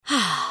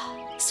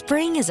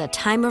Spring is a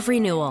time of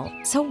renewal,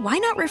 so why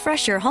not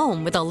refresh your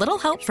home with a little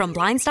help from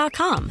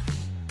Blinds.com?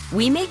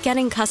 We make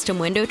getting custom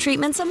window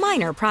treatments a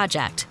minor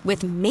project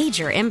with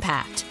major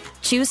impact.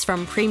 Choose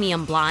from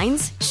premium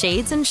blinds,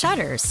 shades, and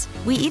shutters.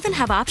 We even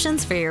have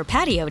options for your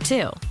patio,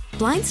 too.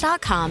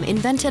 Blinds.com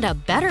invented a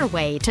better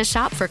way to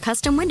shop for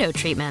custom window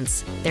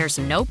treatments. There's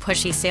no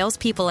pushy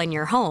salespeople in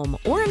your home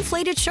or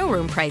inflated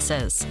showroom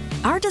prices.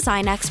 Our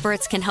design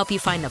experts can help you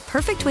find the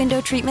perfect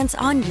window treatments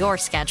on your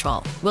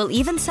schedule. We'll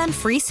even send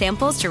free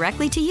samples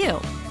directly to you.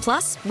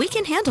 Plus, we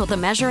can handle the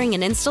measuring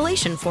and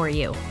installation for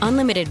you.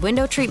 Unlimited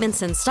window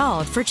treatments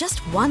installed for just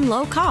one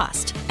low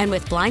cost. And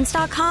with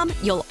Blinds.com,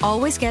 you'll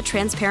always get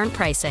transparent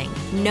pricing.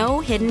 No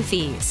hidden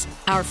fees.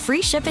 Our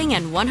free shipping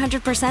and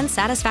 100%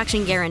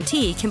 satisfaction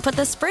guarantee can put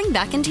the spring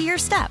back into your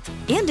step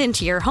and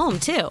into your home,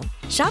 too.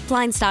 Shop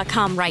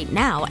Blinds.com right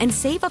now and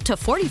save up to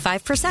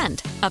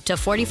 45%. Up to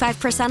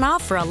 45%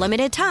 off for a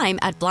limited time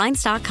at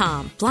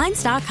Blinds.com.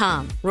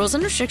 Blinds.com. Rules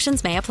and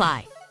restrictions may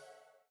apply.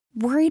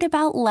 Worried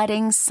about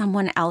letting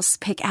someone else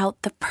pick out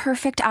the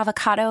perfect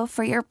avocado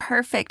for your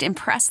perfect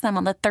impress them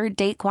on the third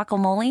date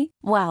guacamole?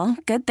 Well,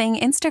 good thing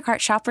Instacart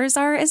shoppers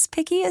are as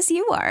picky as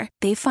you are.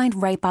 They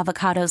find ripe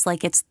avocados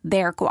like it's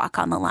their guac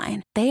on the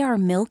line. They are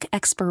milk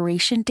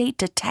expiration date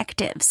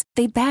detectives.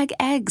 They bag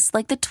eggs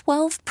like the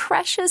 12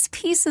 precious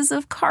pieces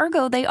of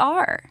cargo they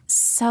are.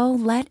 So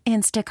let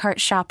Instacart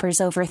shoppers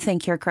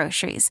overthink your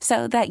groceries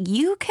so that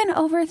you can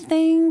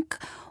overthink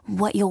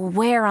what you'll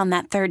wear on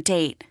that third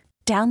date.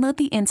 Download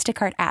the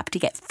Instacart app to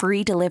get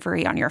free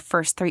delivery on your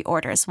first 3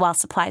 orders while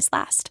supplies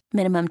last.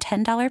 Minimum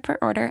 $10 per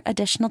order.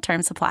 Additional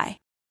terms apply.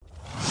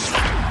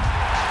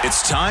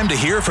 It's time to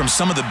hear from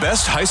some of the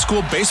best high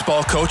school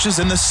baseball coaches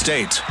in the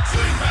state.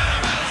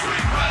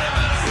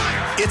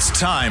 It's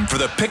time for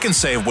the Pick and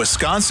Save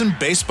Wisconsin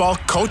Baseball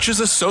Coaches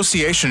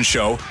Association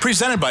show,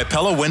 presented by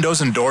Pella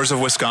Windows and Doors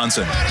of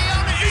Wisconsin.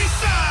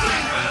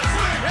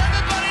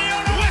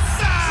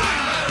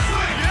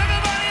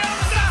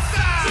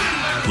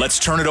 Let's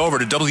turn it over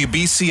to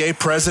WBCA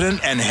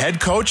President and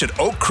Head Coach at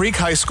Oak Creek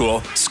High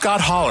School,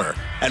 Scott Holler,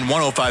 and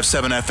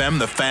 105.7 FM,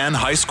 The Fan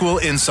High School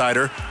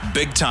Insider,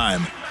 Big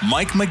Time,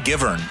 Mike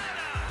McGivern.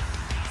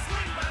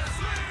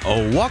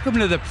 Welcome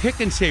to the Pick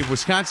and Save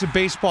Wisconsin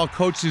Baseball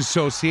Coaches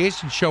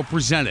Association show,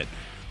 presented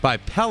by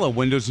Pella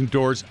Windows and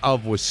Doors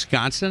of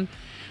Wisconsin.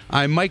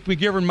 I'm Mike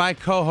McGivern, my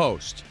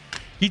co-host.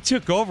 He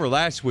took over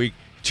last week,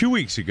 2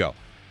 weeks ago.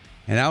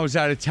 And I was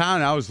out of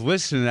town. I was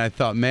listening, and I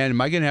thought, man, am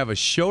I going to have a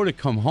show to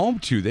come home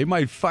to? They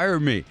might fire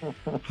me.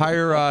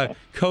 Hire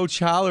Coach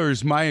Holler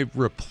as my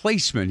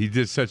replacement. He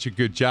did such a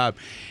good job.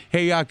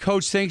 Hey,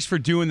 Coach, thanks for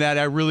doing that.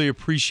 I really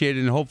appreciate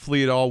it, and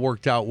hopefully it all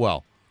worked out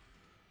well.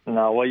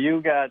 No, well,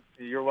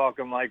 you're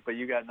welcome, Mike, but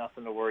you got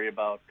nothing to worry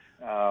about.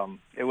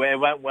 It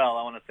went well.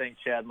 I want to thank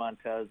Chad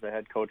Montez, the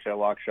head coach at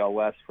Waukesha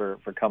West, for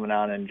coming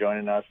on and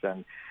joining us.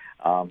 And,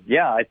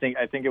 I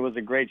think it was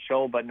a great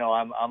show, but no,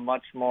 I'm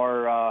much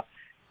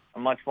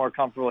more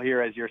comfortable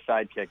here as your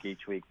sidekick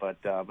each week, but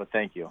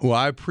thank you. Well,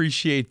 I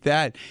appreciate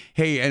that.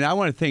 Hey, and I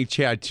want to thank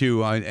Chad,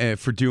 too,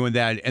 for doing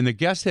that. And the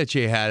guest that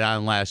you had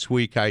on last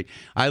week, I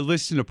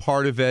listened to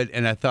part of it,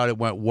 and I thought it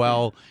went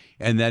well.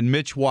 And then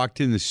Mitch walked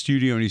in the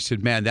studio, and he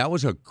said, man, that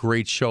was a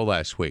great show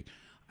last week.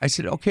 I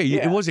said, okay,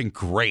 yeah. It wasn't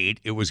great.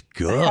 It was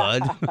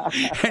good.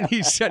 And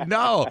he said,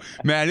 no,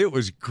 man, it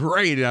was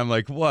great. And I'm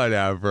like,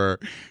 whatever.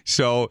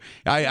 So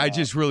I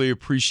just really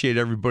appreciate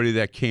everybody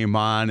that came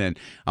on. And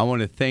I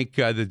want to thank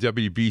the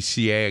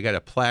WBCA. I got a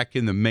plaque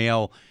in the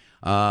mail,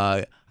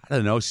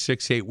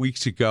 6-8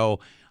 weeks ago,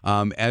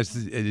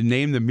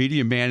 named the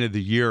Media Man of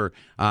the Year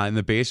in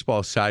the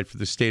baseball side for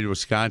the state of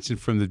Wisconsin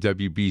from the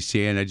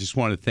WBCA. And I just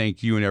want to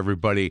thank you and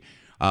everybody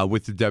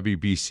with the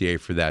WBCA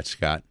for that,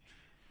 Scott.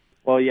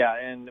 Well, yeah,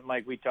 and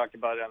Mike, we talked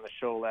about it on the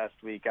show last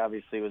week.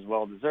 Obviously, it was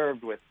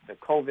well-deserved with the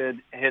COVID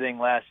hitting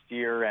llast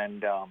year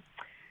and,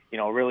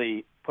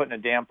 really putting a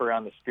damper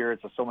on the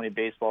spirits of so many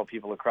baseball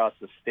people across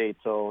the state.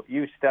 So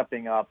you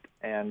stepping up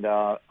and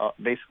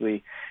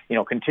basically,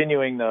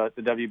 continuing the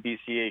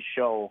WBCA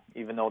show,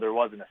 even though there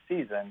wasn't a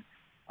season,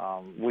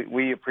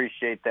 we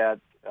appreciate that.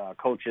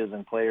 Coaches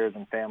and players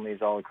and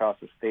families all across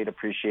the state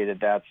appreciated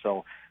that.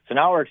 So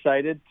now we're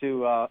excited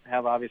to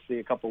have, obviously,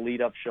 a couple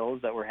lead-up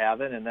shows that we're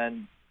having, and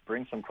then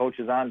bring some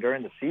coaches on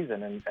during the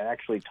season and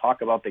actually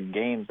talk about the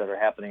games that are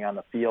happening on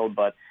the field.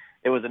 But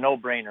it was a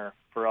no-brainer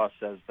for us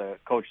as the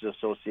Coaches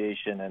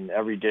Association, and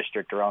every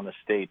district around the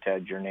state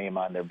had your name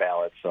on their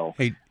ballot. So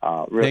hey,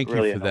 really you for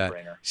a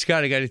no-brainer. That.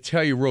 Scott, I got to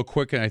tell you real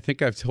quick, and I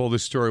think I've told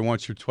this story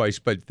once or twice,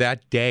 but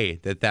that day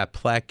that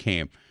plaque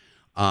came,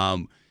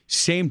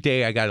 same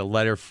day I got a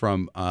letter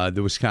from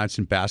the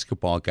Wisconsin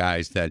basketball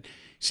guys that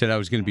said I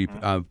was going to be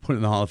put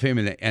in the Hall of Fame,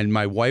 and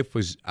my wife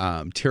was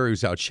Terry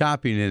was out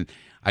shopping, and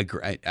I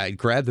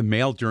grabbed the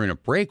mail during a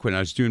break when I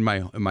was doing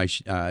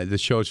the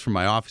shows from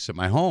my office at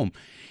my home,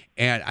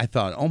 and I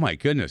thought, oh my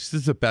goodness, this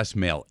is the best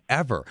mail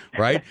ever,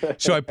 right?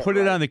 So I put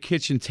it on the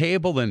kitchen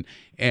table and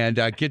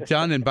get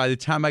done, and by the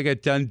time I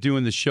got done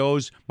doing the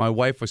shows, my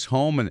wife was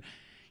home, and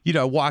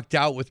I walked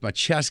out with my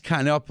chest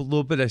kind of up a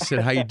little bit. I said,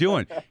 how you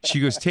doing? She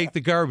goes, take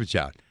the garbage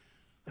out.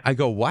 I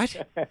go,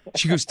 what?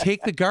 She goes,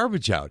 take the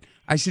garbage out.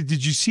 I said,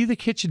 did you see the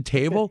kitchen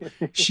table?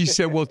 She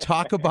said, we'll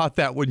talk about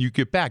that when you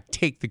get back.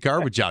 Take the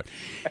garbage out.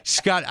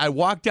 Scott, I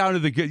walked down to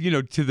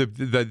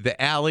the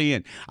alley,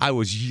 and I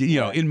was,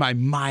 in my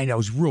mind, I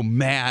was real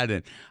mad.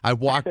 And I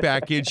walked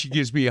back in. She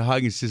gives me a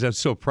hug and says, I'm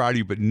so proud of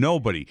you, but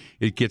nobody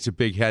gets a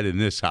big head in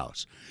this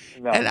house.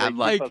 No, and I'm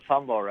like,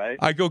 humble, right?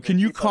 I go, can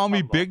you call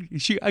me big?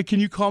 Can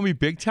you call me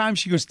big time?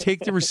 She goes,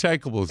 take the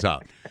recyclables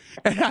out.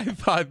 And I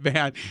thought,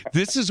 man,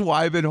 this is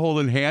why I've been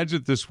holding hands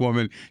with this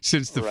woman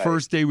since the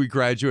first day we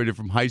graduated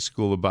from high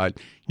school about,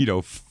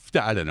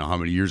 I don't know how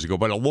many years ago,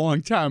 but a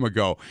long time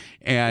ago.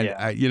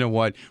 And you know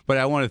what? But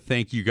I want to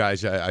thank you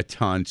guys a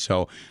ton.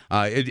 So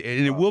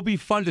it will be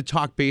fun to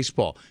talk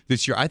baseball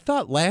this year. I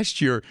thought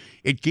last year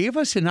it gave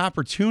us an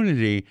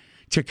opportunity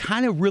to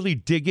kind of really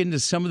dig into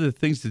some of the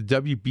things the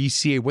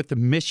WBCA, what the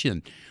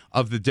mission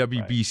of the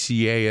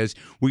WBCA is.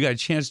 We got a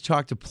chance to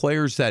talk to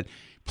players that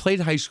played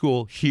high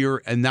school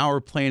here and now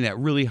are playing at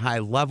really high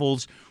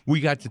levels.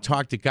 We got to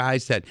talk to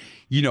guys that,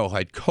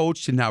 had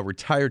coached and now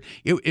retired.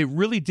 It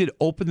really did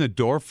open the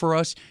door for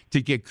us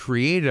to get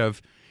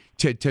creative,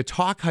 to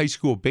talk high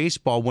school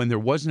baseball when there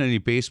wasn't any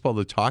baseball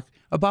to talk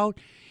about.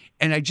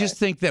 And I just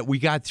think that we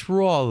got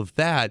through all of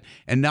that,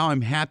 and now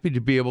I'm happy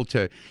to be able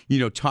to,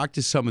 talk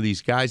to some of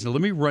these guys. Now,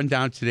 let me run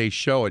down today's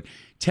show. At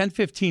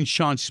 10:15,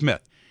 Sean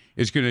Smith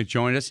is going to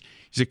join us.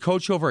 He's a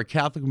coach over at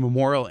Catholic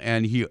Memorial,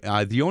 and he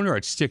the owner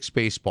at Sticks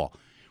Baseball.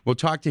 We'll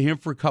talk to him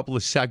for a couple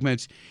of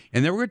segments,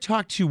 and then we're going to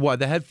talk to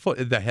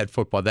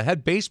the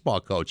head baseball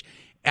coach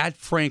at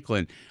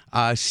Franklin,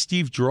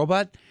 Steve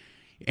Drobot,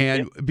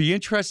 and be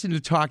interested to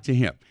talk to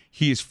him.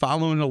 He is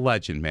following a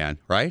legend, man,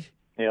 right?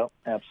 Yeah,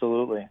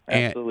 absolutely.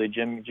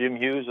 Jim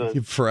Hughes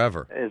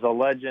forever is a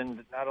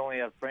legend, not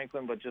only at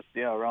Franklin, but just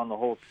around the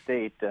whole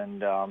state.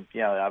 And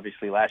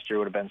obviously last year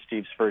would have been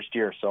Steve's first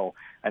year, so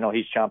I know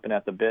he's chomping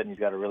at the bit, and he's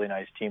got a really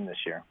nice team this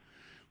year.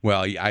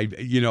 Well,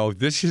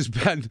 this has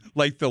been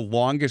like the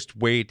longest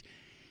wait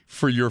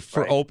for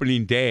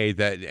opening day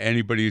that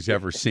anybody's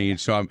ever seen.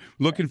 So I'm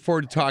looking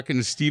forward to talking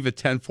to Steve at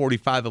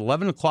 10:45,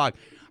 11 o'clock.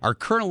 Our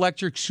current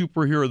electric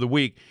superhero of the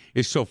week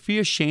is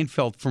Sophia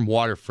Shainfeld from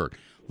Waterford.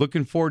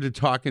 Looking forward to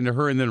talking to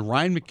her. And then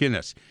Ryan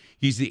McGinnis,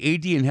 he's the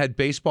AD and head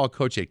baseball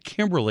coach at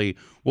Kimberly,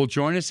 will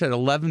join us at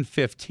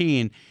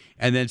 11:15.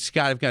 And then,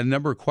 Scott, I've got a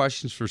number of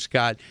questions for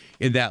Scott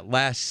in that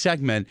last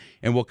segment,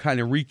 and we'll kind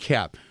of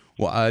recap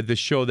the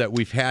show that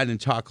we've had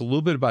and talk a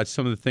little bit about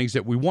some of the things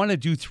that we want to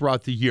do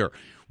throughout the year.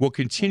 We'll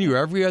continue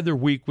every other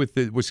week with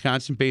the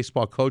Wisconsin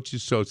Baseball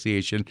Coaches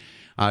Association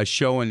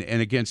show. And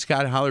again,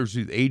 Scott Holler's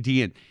AD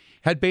and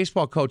head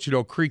baseball coach at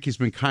Oak Creek has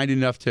been kind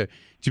enough to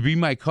be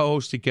my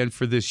co-host again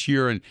for this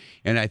year, and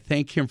I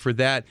thank him for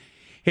that.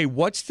 Hey,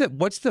 what's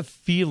the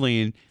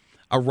feeling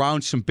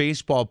around some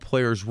baseball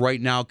players right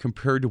now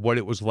compared to what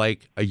it was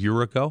like a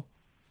year ago?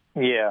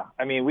 Yeah,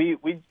 I mean,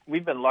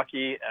 we've been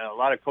lucky, and a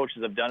lot of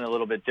coaches have done it a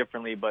little bit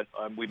differently, but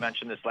we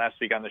mentioned this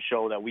last week on the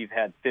show that we've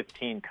had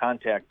 15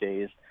 contact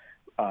days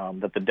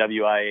that the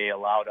WIA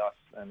allowed us,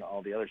 and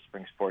all the other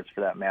spring sports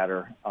for that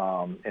matter,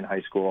 in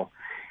high school.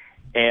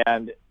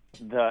 And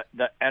the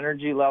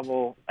energy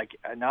level, like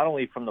not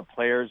only from the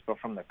players but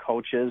from the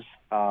coaches,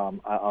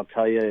 I'll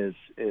tell you,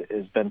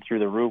 is been through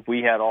the roof.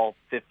 We had all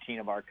 15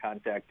 of our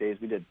contact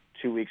days. We did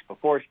 2 weeks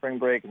before spring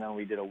break, and then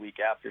we did a week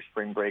after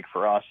spring break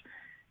for us.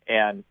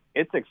 And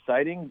it's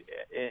exciting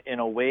in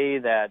a way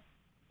that,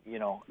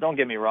 don't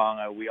get me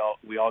wrong,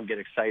 we all get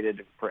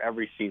excited for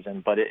every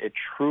season, but it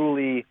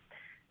truly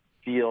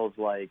feels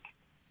like,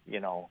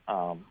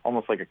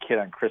 almost like a kid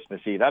on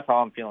Christmas Eve. That's how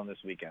I'm feeling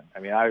this weekend. I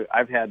mean,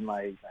 I've had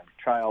my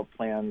trial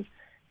plans,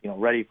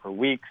 ready for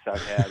weeks.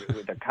 I've had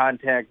the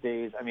contact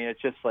days. I mean,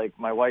 it's just like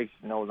my wife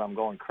knows I'm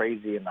going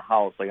crazy in the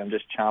house. Like I'm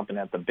just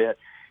chomping at the bit.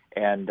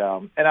 And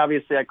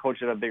obviously I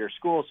coach at a bigger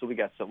school, so we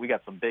got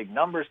some big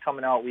numbers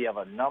coming out. We have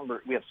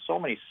so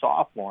many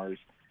sophomores.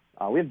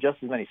 We have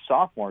just as many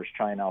sophomores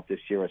trying out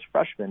this year as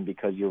freshmen,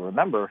 because you'll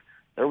remember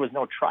there was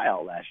no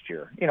tryout last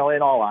year. In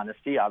all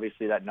honesty,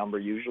 obviously that number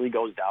usually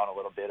goes down a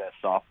little bit as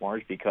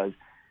sophomores because,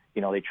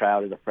 they try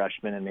out as a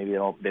freshman and maybe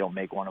they don't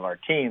make one of our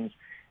teams.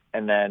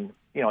 And then,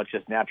 it's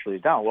just naturally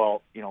down.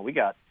 Well, we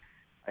got,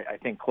 I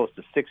think, close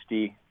to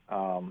 60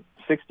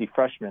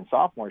 freshmen and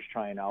sophomores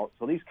trying out.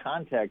 So these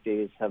contact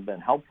days have been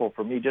helpful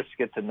for me just to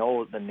get to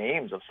know the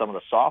names of some of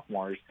the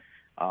sophomores,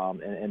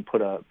 and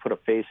put a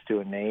face to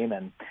a name.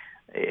 And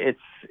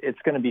it's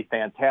going to be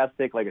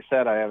fantastic. Like I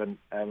said, I haven't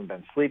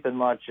been sleeping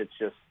much. It's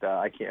just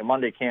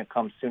Monday can't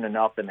come soon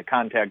enough, and the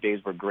contact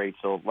days were great.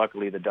 So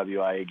luckily the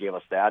WIA gave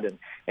us that. And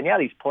yeah,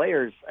 these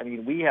players. I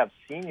mean, we have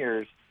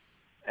seniors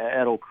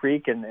at Oak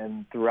Creek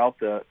and throughout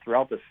the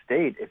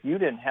state. If you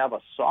didn't have a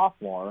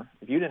sophomore,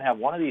 if you didn't have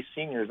one of these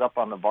seniors up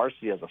on the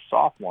varsity as a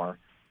sophomore,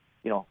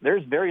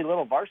 there's very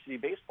little varsity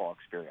baseball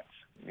experience.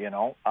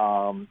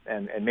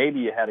 And maybe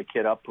you had a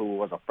kid up who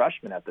was a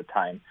freshman at the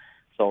time.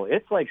 So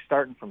it's like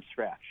starting from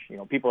scratch.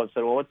 People have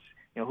said, well,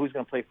 who's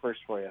going to play first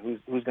for you?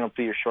 Who's going to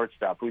be your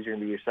shortstop? Who's going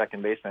to be your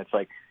second baseman? It's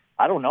like,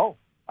 I don't know.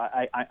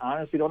 I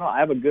honestly don't know. I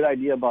have a good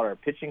idea about our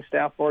pitching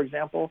staff, for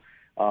example.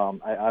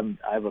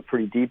 I have a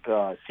pretty deep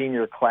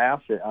senior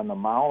class on the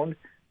mound.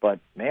 But,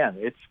 man,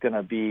 it's going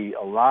to be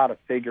a lot of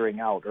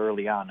figuring out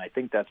early on. I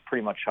think that's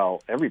pretty much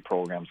how every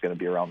program is going to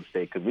be around the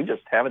state because we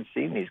just haven't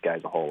seen these guys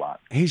a whole lot.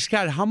 Hey,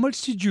 Scott, how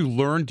much did you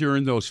learn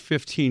during those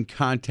 15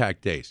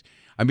 contact days?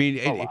 I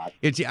mean,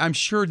 I'm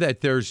sure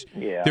that there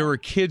were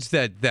kids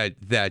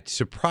that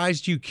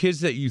surprised you, kids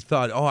that you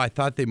thought, I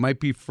thought they might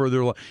be further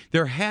along.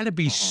 There had to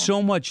be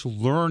so much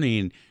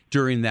learning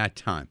during that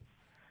time.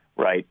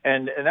 Right,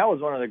 and that was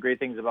one of the great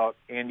things about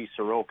Andy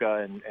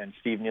Soroka and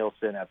Steve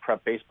Nielsen at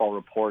Prep Baseball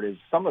Report is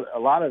a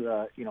lot of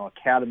the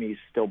academies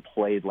still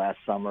played last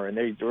summer, and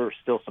there were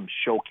still some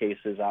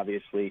showcases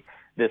obviously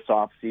this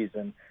off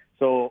season.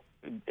 So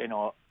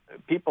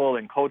people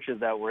and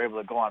coaches that were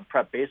able to go on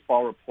Prep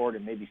Baseball Report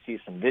and maybe see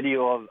some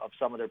video of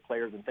some of their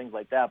players and things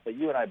like that. But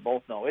you and I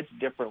both know it's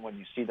different when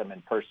you see them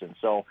in person.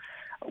 So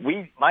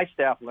my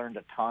staff learned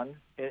a ton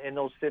in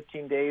those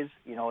 15 days.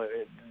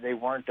 They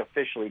weren't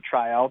officially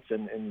tryouts,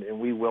 and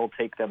we will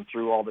take them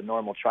through all the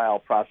normal trial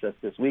process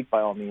this week by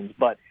all means.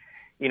 But,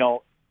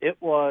 it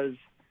was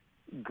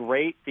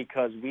great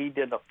because we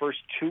did the first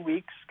 2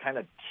 weeks kind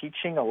of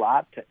teaching a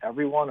lot to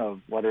everyone of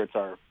whether it's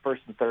our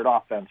first and third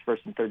offense,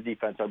 first and third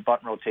defense, our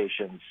bunt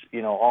rotations,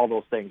 all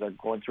those things are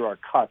going through our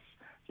cuts.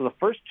 So the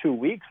first 2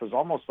 weeks was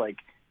almost like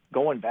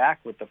going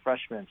back with the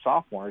freshmen and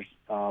sophomores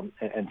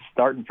and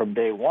starting from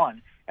day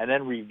one and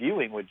then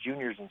reviewing with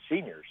juniors and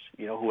seniors,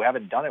 who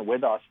haven't done it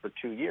with us for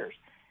 2 years.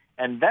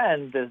 And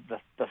then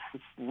the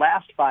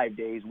last 5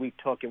 days we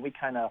took and we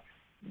kind of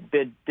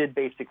did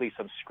basically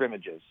some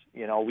scrimmages.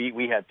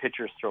 We had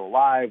pitchers throw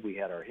live. We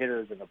had our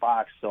hitters in the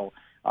box. So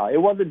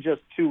it wasn't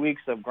just 2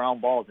 weeks of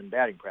ground balls and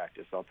batting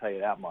practice, I'll tell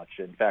you that much.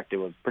 In fact, it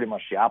was pretty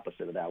much the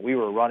opposite of that. We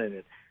were running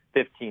it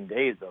 15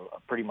 days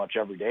of pretty much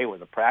every day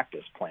with a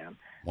practice plan.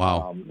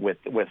 Wow. With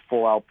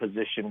full out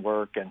position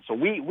work. And so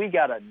we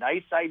got a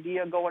nice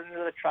idea going into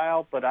the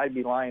trial, but I'd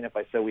be lying if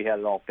I said we had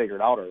it all figured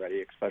out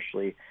already,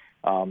 especially,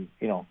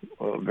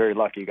 very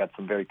lucky you got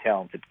some very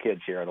talented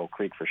kids here at Oak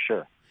Creek for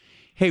sure.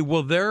 Hey,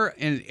 well,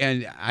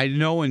 and I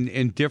know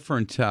in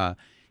different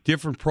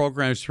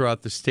programs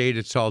throughout the state,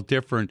 it's all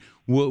different.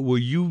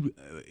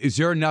 Is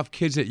there enough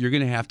kids that you're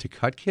going to have to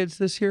cut kids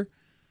this year?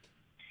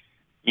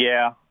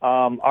 Yeah.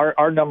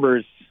 Our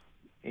numbers,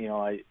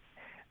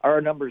 our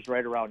number's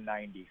right around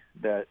 90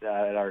 at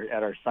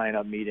our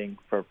sign-up meeting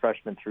for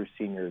freshmen through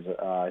seniors.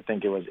 I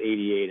think it was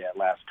 88 at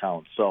last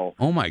count. So,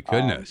 oh my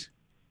goodness.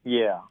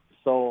 Yeah.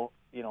 So,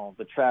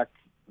 the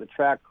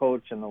track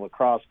coach and the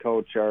lacrosse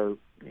coach are,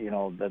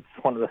 that's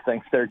one of the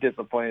things they're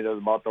disappointed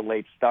about the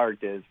late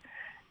start is,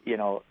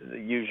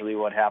 usually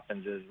what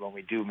happens is when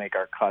we do make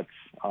our cuts,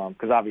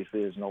 because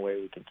obviously there's no way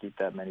we can keep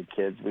that many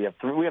kids. We have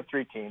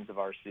three teams of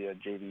varsity, a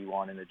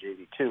JV1 and a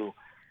JV2,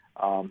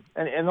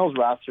 and those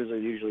rosters are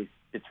usually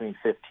between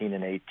 15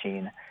 and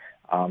 18.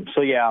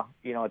 So yeah,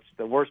 it's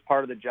the worst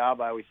part of the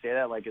job. I always say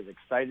that, like as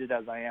excited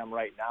as I am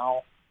right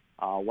now,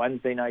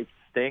 Wednesday night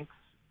stinks.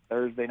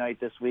 Thursday night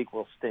this week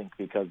will stink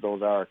because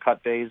those are our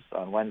cut days.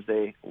 On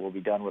Wednesday, we'll be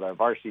done with our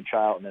varsity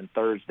tryout, and then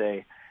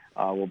Thursday,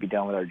 we'll be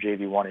done with our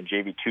JV1 and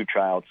JV2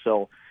 tryouts.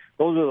 So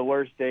those are the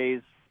worst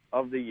days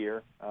of the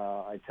year.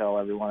 I tell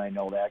everyone I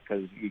know that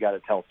because you got to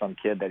tell some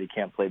kid that he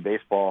can't play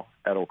baseball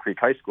at Oak Creek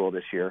High School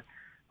this year.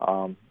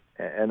 And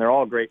they're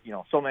all great.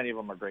 So many of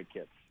them are great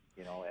kids,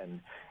 and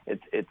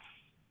it's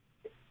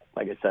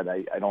like I said,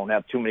 I don't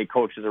have too many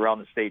coaches around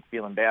the state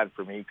feeling bad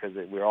for me because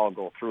we all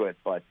go through it.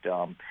 But,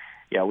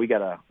 yeah, we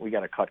gotta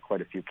cut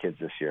quite a few kids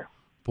this year.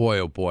 Boy,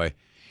 oh boy.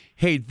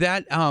 Hey,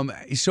 that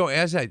so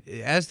as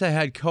the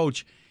head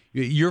coach,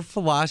 your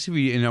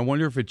philosophy, and I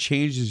wonder if it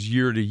changes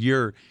year to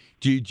year.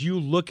 Do you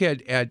look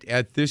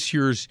at this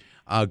year's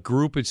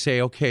group and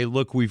say, okay,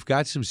 look, we've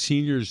got some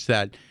seniors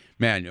that,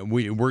 man,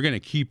 we're going to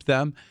keep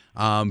them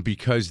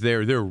because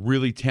they're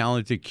really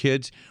talented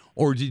kids?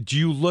 Or do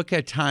you look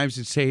at times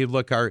and say, hey,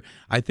 look,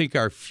 I think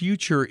our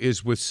future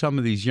is with some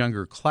of these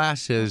younger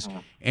classes,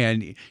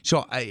 and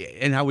so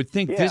I would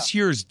think this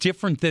year is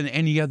different than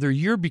any other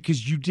year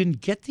because you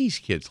didn't get these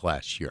kids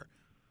last year.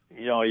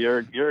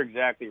 You're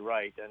exactly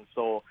right, and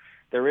so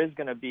there is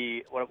going to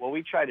be what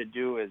we try to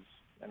do is,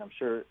 and I'm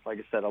sure, like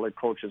I said, other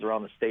coaches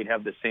around the state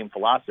have the same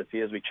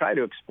philosophy, is we try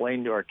to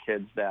explain to our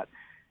kids that,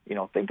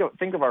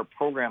 think of our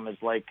program as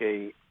like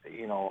a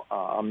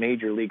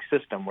major league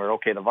system where,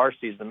 okay, the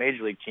varsity is the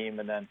major league team,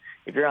 and then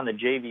if you're on the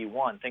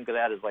JV1, think of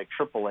that as like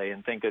AAA,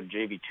 and think of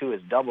JV2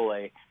 as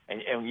AA,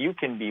 and you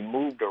can be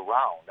moved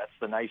around. That's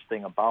the nice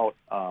thing about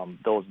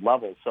those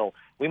levels. So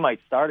we might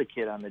start a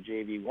kid on the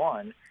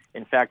JV1.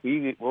 In fact,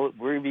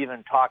 we're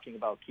even talking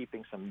about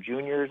keeping some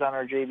juniors on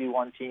our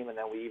JV1 team, and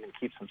then we even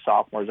keep some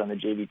sophomores on the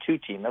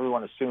JV2 team.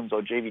 Everyone assumes,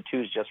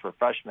 JV2 is just for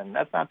freshmen.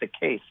 That's not the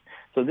case.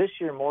 So this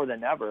year, more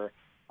than ever,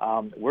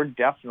 we're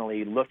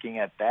definitely looking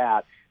at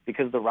that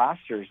because the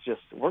roster is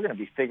we're going to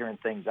be figuring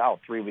things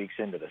out 3 weeks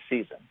into the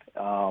season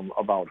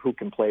about who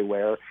can play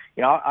where.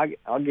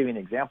 I'll give you an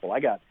example. I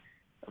got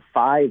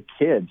 5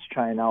 kids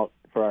trying out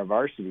for our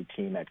varsity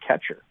team at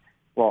catcher.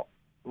 Well,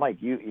 Mike,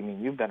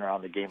 you've been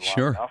around the game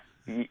long enough.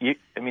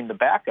 the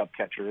backup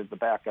catcher is the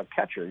backup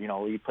catcher.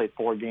 You play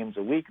 4 games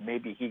a week.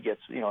 Maybe he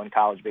gets, in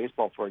college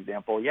baseball, for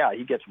example,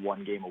 he gets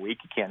 1 game a week.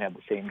 You can't have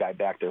the same guy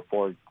back there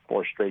 4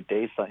 straight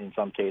days in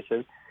some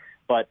cases.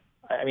 But,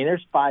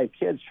 there's 5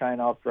 kids trying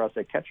out for us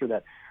at catcher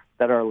that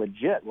are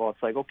legit. Well,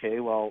 it's like, okay,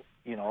 well,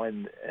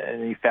 and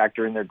you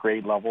factor in their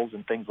grade levels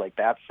and things like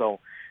that. So,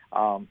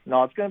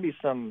 no, it's going to be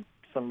some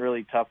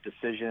really tough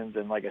decisions.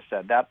 And like I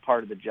said, that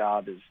part of the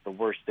job is the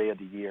worst day of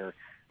the year.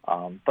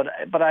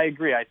 But I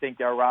agree. I think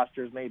our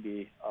rosters may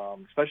be,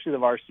 especially the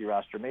varsity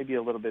roster, maybe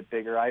a little bit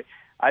bigger.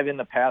 I've in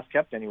the past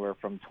kept anywhere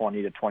from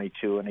 20 to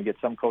 22, and I get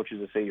some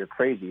coaches that say you're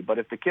crazy. But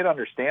if the kid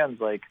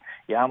understands, like,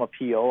 I'm a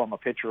PO, I'm a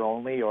pitcher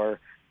only, or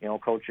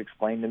coach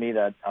explained to me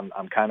that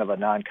I'm kind of a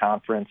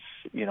non-conference,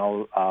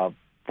 4th,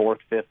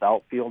 5th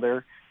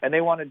outfielder, and they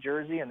want a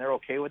jersey and they're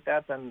okay with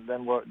that,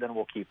 then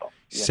we'll keep them.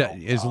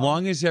 As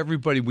long as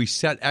we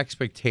set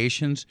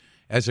expectations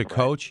as a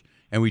coach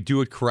and we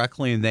do it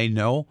correctly, and they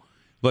know.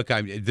 Look,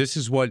 this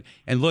is what,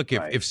 and look,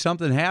 if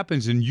something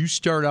happens and you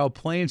start out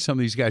playing some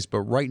of these guys, but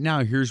right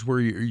now here's where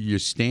you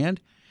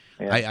stand,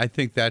 I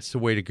think that's the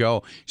way to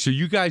go. So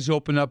you guys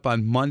open up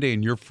on Monday,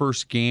 and your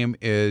first game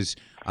is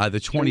the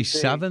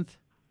 27th?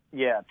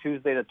 Yeah,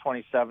 Tuesday the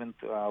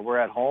 27th. We're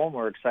at home.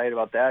 We're excited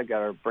about that.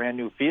 Got our brand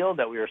new field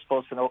that we were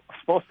supposed to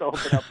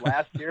open up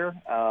last year.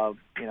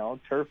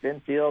 Turf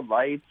infield,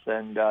 lights,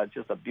 and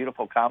just a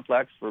beautiful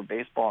complex for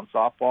baseball and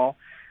softball.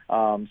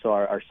 So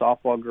our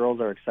softball girls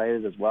are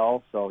excited as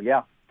well. So,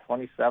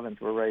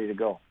 27th, we're ready to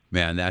go.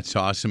 Man, that's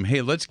awesome.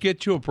 Hey, let's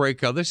get to a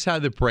break. Other side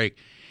of the break,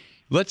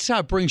 let's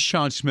bring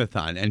Sean Smith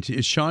on. And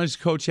Sean is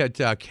coach at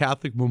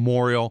Catholic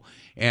Memorial,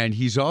 and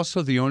he's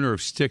also the owner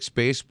of Sticks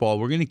Baseball.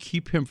 We're going to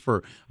keep him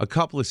for a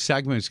couple of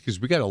segments because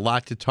we got a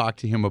lot to talk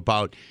to him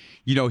about.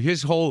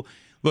 His whole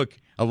 – look,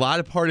 a lot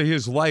of part of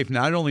his life,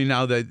 not only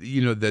now that,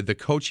 the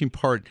coaching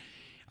part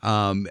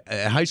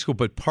at high school,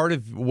 but part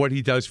of what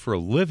he does for a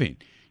living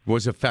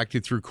was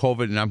affected through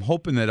COVID, and I'm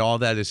hoping that all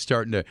that is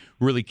starting to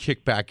really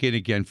kick back in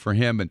again for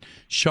him. And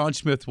Sean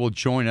Smith will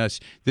join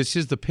us. This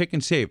is the Pick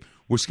and Save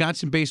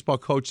Wisconsin Baseball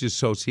Coaches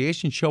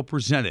Association show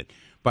presented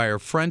by our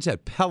friends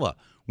at Pella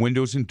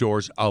Windows and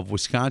Doors of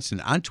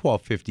Wisconsin on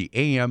 1250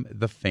 AM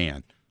The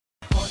Fan.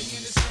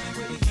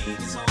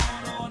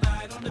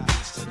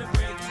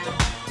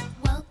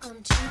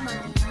 Welcome to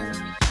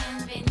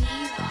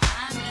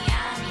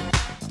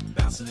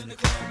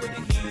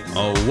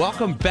Oh,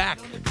 welcome back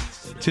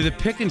to the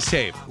Pick and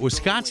Save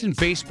Wisconsin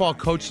Baseball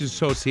Coaches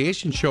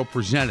Association show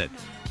presented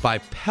by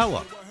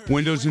Pella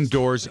Windows and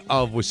Doors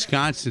of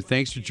Wisconsin.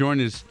 Thanks for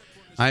joining us.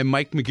 I'm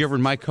Mike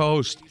McGivern, my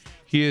co-host.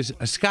 He is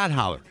Scott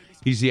Holler.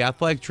 He's the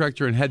athletic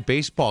director and head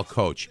baseball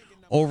coach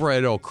over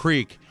at Oak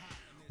Creek.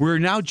 We're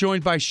now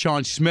joined by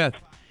Sean Smith.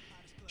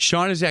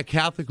 Sean is at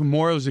Catholic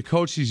Memorial as a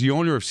coach. He's the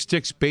owner of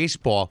Sticks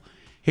Baseball.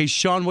 Hey,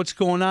 Sean, what's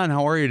going on?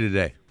 How are you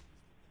today?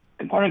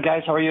 Good morning,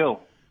 guys. How are you?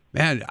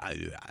 Man,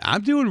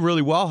 I'm doing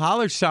really well.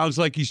 Holler sounds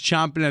like he's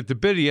chomping at the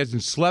bit. He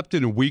hasn't slept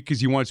in a week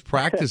because he wants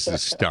practice to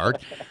start.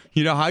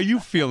 How you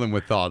feeling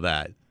with all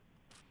that?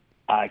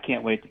 I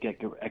can't wait to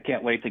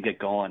get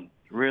going.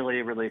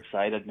 Really, really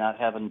excited. Not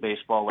having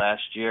baseball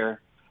last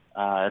year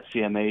at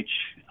CMH,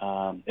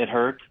 it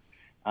hurt,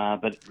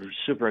 but we're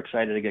super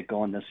excited to get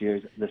going this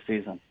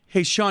season.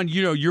 Hey, Sean,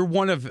 you're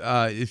one of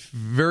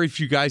very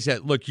few guys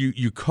that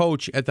you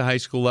coach at the high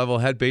school level,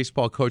 head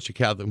baseball coach at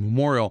Catholic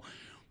Memorial,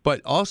 but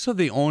also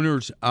the owner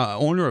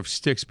of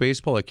Sticks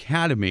Baseball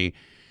Academy.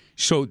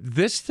 So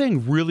this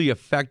thing really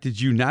affected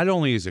you not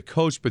only as a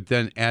coach, but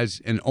then as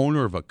an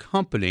owner of a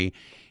company.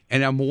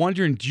 And I'm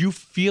wondering, do you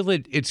feel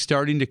it's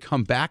starting to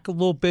come back a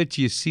little bit?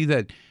 Do you see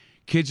that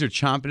kids are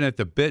chomping at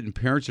the bit and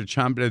parents are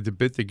chomping at the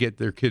bit to get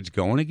their kids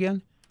going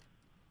again?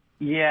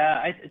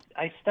 Yeah,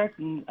 I'm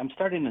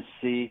starting to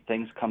see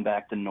things come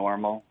back to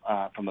normal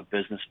from a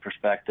business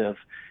perspective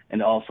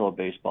and also a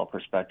baseball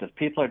perspective.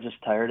 People are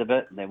just tired of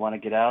it, and they want to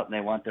get out, and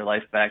they want their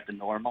life back to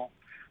normal.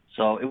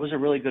 So it was a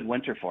really good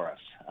winter for us.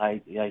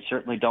 I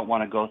certainly don't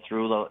want to go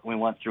through what we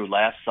went through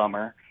last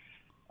summer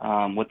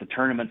with the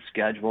tournament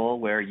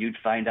schedule where you'd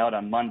find out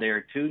on Monday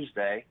or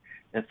Tuesday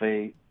if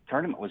a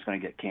tournament was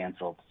going to get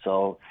canceled.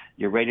 So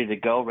you're ready to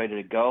go.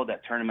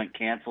 That tournament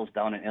cancels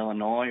down in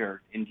Illinois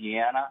or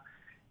Indiana,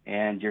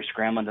 and you're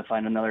scrambling to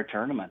find another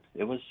tournament.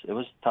 It was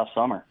a tough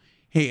summer.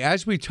 Hey,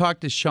 as we talk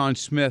to Sean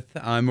Smith,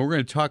 we're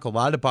going to talk a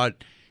lot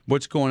about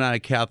what's going on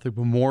at Catholic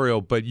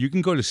Memorial, but you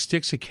can go to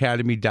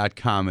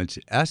sticksacademy.com. It's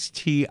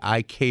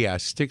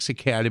STIKS,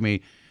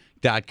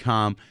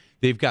 sticksacademy.com.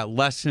 They've got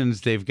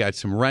lessons, they've got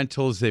some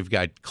rentals, they've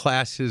got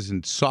classes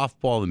and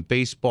softball and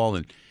baseball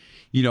and,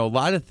 a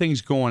lot of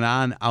things going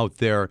on out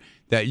there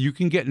that you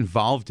can get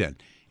involved in.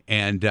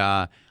 And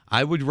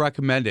I would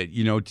recommend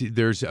it.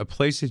 There's a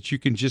place that you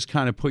can just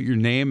kind of put your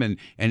name and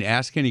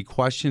ask any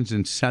questions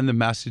and send the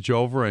message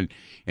over, and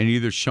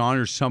either Sean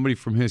or somebody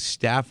from his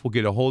staff will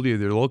get a hold of you.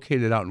 They're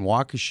located out in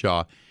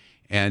Waukesha,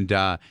 and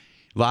a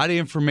lot of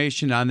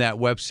information on that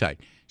website.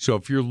 So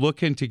if you're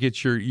looking to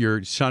get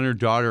your son or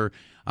daughter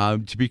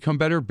to become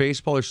better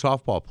baseball or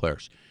softball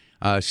players,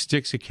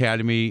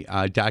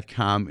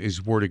 SticksAcademy.com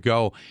is where to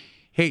go.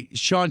 Hey,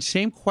 Sean,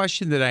 same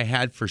question that I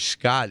had for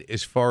Scott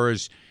as far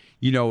as,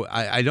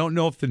 I don't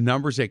know if the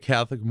numbers at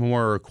Catholic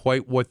Memorial are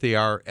quite what they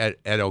are at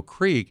Oak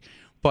Creek,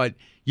 but,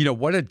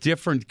 what a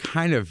different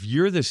kind of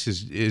year this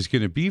is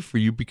going to be for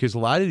you, because a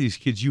lot of these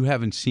kids you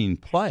haven't seen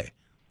play.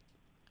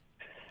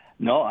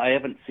 No, I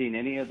haven't seen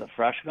any of the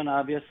freshmen,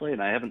 obviously,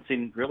 and I haven't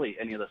seen really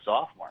any of the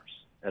sophomores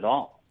at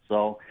all.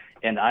 So,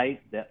 and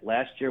that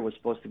last year was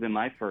supposed to be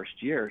my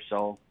first year,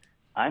 so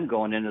I'm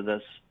going into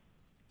this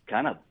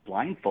kind of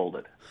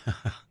blindfolded.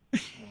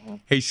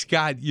 Hey,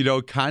 Scott,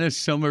 kind of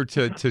similar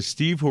to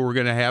Steve, who we're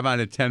going to have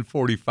on at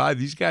 10:45.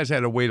 These guys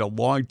had to wait a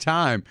long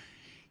time,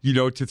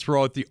 to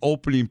throw out the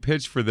opening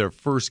pitch for their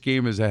first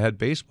game as a head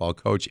baseball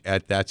coach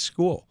at that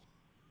school.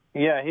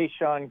 Yeah. Hey,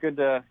 Sean. Good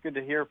to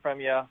hear from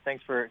you.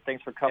 Thanks for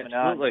coming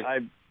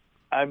Absolutely.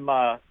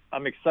 on.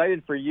 I'm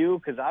excited for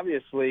you because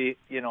obviously,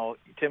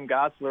 Tim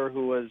Gotzler,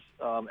 who was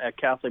at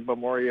Catholic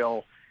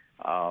Memorial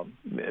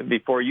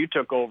before you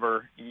took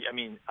over. I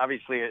mean,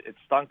 obviously it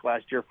stunk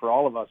last year for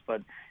all of us,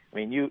 but I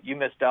mean, you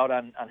missed out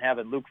on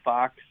having Luke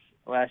Fox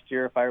last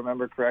year, if I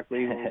remember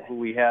correctly, who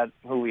we had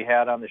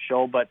on the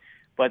show. But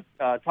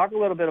talk a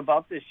little bit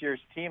about this year's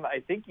team.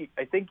 I think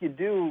you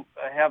do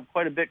have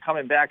quite a bit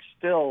coming back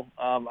still.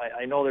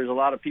 I know there's a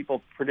lot of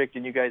people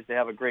predicting you guys to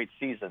have a great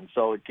season.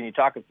 So can you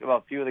talk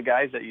about a few of the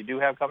guys that you do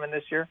have coming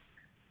this year?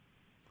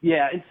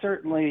 Yeah, and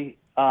certainly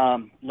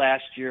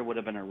last year would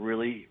have been a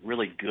really,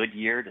 really good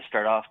year to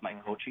start off my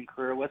coaching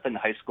career with in the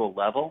high school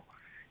level.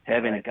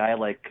 Having a guy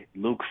like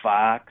Luke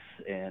Fox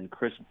and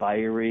Chris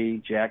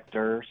Byrie, Jack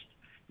Durst,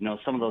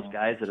 some of those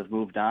guys that have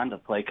moved on to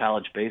play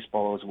college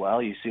baseball as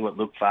well. You see what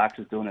Luke Fox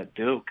is doing at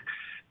Duke.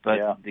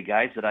 But the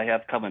guys that I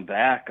have coming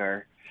back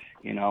are,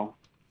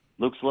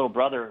 Luke's little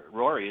brother,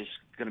 Rory, is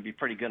going to be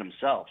pretty good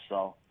himself.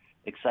 So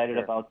excited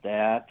about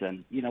that.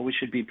 And, we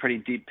should be pretty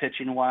deep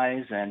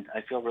pitching-wise, and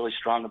I feel really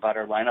strong about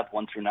our lineup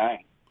 1 through 9.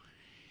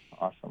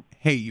 Awesome.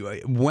 Hey,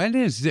 when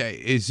is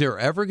there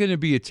ever going to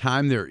be a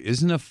time there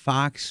isn't a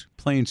Fox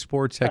playing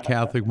sports at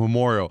Catholic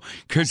Memorial?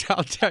 Because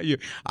I'll tell you,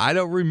 I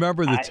don't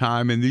remember the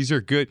time, and these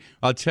are good.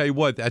 I'll tell you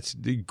what, that's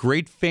the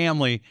great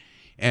family,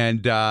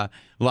 and a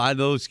lot of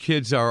those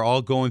kids are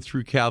all going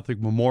through Catholic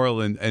Memorial,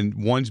 and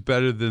one's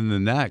better than the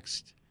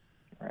next.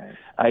 Right.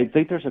 I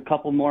think there's a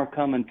couple more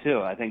coming,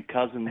 too. I think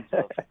cousins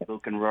of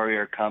Luke and Rory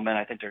are coming.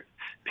 I think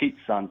Pete's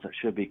sons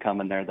should be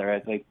coming there.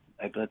 I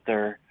bet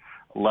they're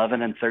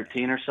 11 and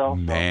 13 or so.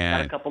 Man. So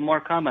got a couple more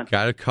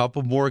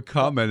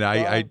coming.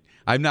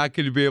 I'm not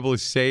going to be able to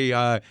say,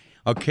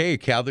 okay,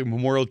 Catholic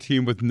Memorial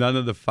team with none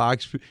of the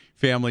Fox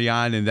family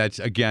on, and that's,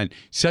 again,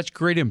 such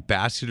great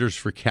ambassadors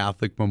for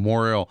Catholic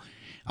Memorial.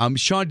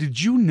 Sean,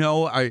 did you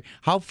know,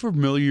 how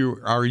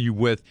familiar are you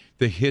with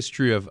the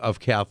history of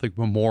Catholic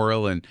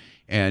Memorial and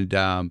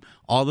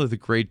all of the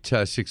great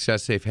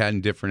success they've had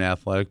in different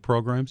athletic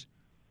programs?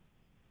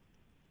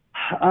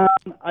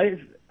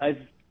 I've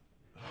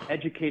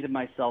educated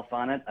myself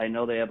on it. I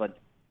know they have a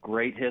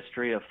great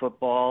history of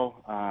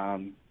football.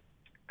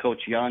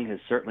 Coach Young has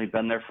certainly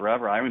been there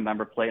forever. I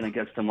remember playing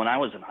against him when I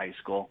was in high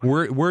school.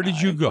 Where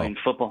did you go? Playing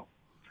football.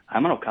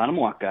 I'm an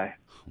Oconomowoc guy.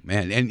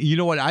 Man, and you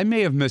know what? I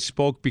may have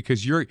misspoke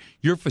because your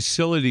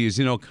facility is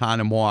in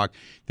Oconomowoc.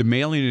 The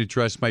mailing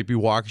address might be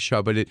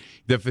Waukesha, but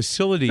the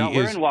facility is. No,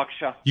 we're in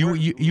Waukesha.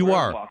 You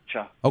are? In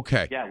Waukesha.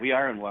 Okay. Yeah, we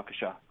are in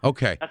Waukesha.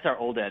 Okay. That's our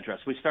old address.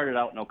 We started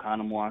out in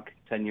Oconomowoc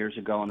 10 years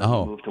ago, and then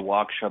we moved to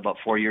Waukesha about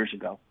 4 years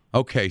ago.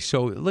 Okay,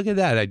 so look at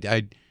that.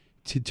 I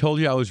told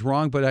you I was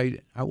wrong, but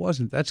I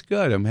wasn't. That's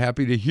good. I'm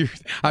happy to hear.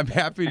 I'm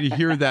happy to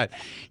hear that.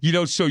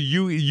 So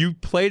you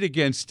played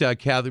against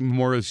Catholic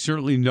Memorial.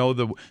 Certainly know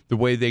the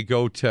way they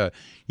go to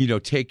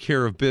take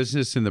care of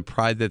business and the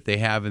pride that they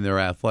have in their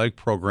athletic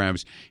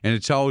programs. And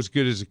it's always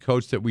good as a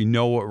coach that we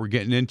know what we're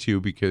getting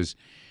into because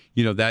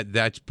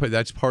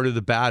that's part of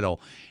the battle.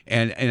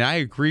 And I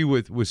agree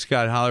with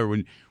Scott Holler.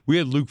 When we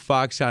had Luke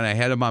Fox on, I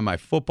had him on my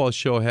football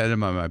show, had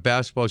him on my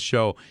basketball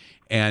show,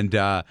 and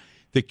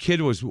the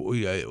kid was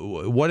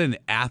what an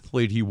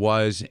athlete he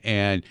was,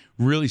 and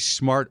really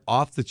smart,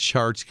 off the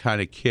charts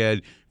kind of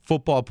kid.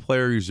 Football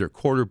player, he was their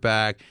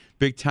quarterback,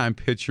 big time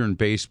pitcher in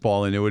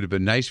baseball, and it would have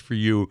been nice for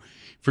you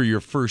for your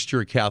first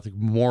year at Catholic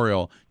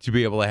Memorial to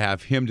be able to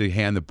have him to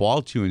hand the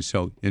ball to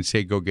and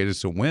say, go get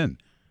us a win.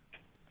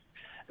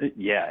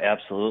 Yeah,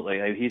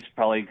 absolutely. He's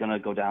probably going to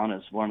go down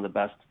as one of the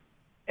best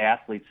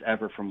athletes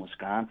ever from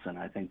Wisconsin.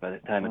 I think by the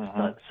time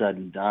it's said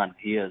and done,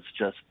 he is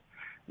just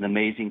an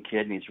amazing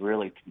kid, and he's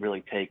really,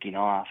 really taking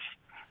off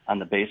on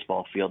the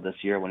baseball field this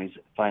year when he's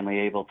finally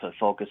able to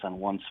focus on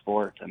one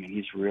sport. I mean,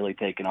 he's really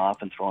taken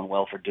off and throwing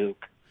well for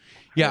Duke.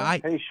 Yeah.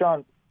 Hey,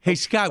 Sean. Hey,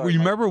 Scott,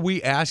 remember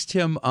we asked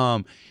him,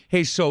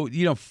 hey, so,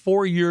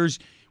 4 years,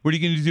 what are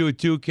you going to do at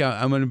Duke?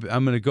 I'm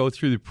going to go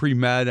through the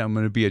pre-med. I'm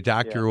going to be a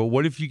doctor. Yeah. Well,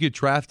 what if you get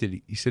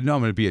drafted? He said, no,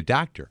 I'm going to be a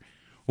doctor.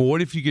 Well,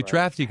 what if you get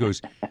drafted? He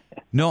goes,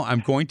 no, I'm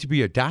going to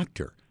be a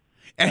doctor.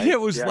 And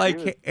it was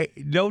hey,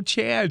 no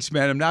chance,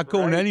 man. I'm not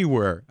going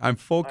anywhere. I'm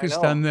focused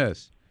on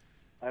this.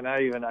 And I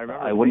remember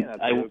I saying wouldn't- that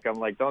to Luke. I'm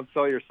like, don't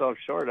sell yourself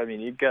short. I mean,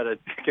 you've got a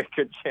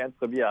good chance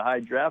to be a high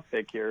draft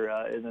pick here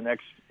in the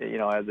next,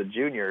 as a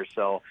junior.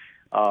 So,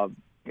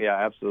 yeah,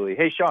 absolutely.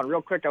 Hey, Sean,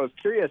 real quick, I was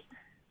curious,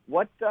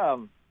 what,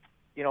 when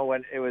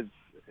it was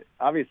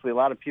obviously a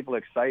lot of people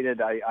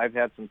excited. I've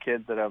had some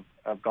kids that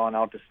have gone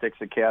out to Sticks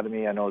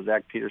Academy. I know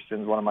Zach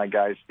Peterson's one of my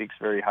guys, speaks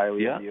very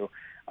highly of you.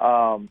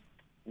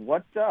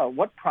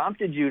 What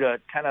prompted you to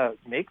kind of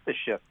make the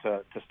shift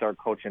to start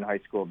coaching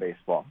high school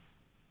baseball?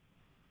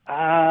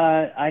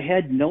 I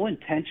had no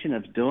intention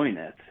of doing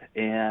it,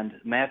 and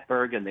Matt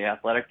Bergen, the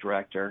athletic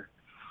director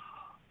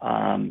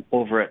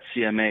over at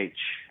CMH,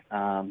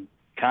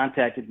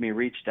 contacted me,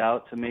 reached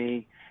out to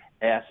me,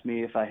 asked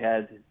me if I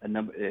had a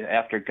number.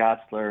 After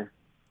Gotzler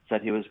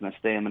said he was going to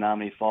stay in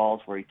Menominee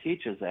Falls, where he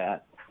teaches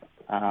at,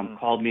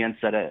 called me and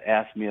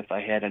asked me if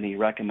I had any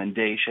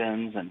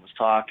recommendations, and was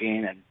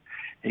talking, and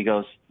he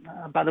goes,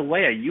 by the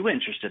way, are you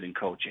interested in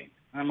coaching?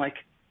 And I'm like,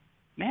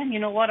 man, you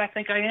know what? I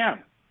think I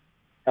am.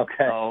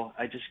 Okay. So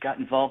I just got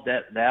involved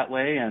that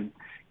way, and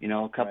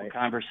a couple of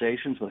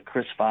conversations with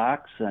Chris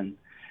Fox, and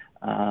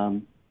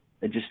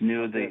I just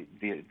knew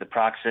the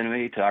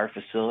proximity to our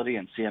facility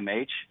and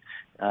CMH.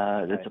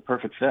 It's a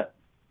perfect fit.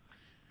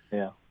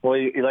 Yeah. Well,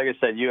 like I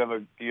said, you have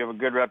a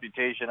good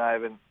reputation.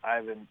 I've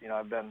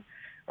been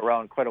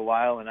around quite a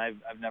while, and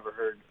I've never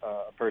heard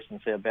a person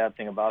say a bad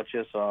thing about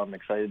you. So I'm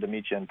excited to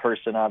meet you in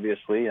person,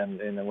 obviously, and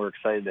we're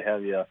excited to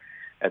have you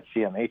at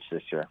CMH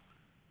this year.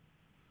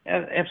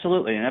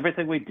 Absolutely, and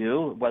everything we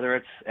do, whether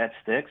it's at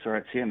Sticks or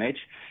at CMH,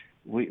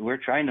 we're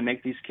trying to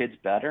make these kids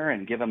better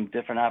and give them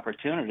different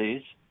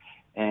opportunities.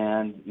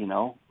 And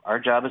our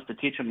job is to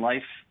teach them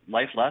life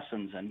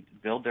lessons and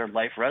build their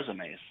life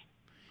resumes.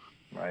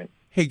 Right.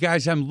 Hey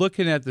guys, I'm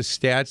looking at the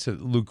stats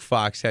of Luke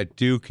Fox at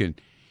Duke, and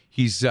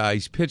he's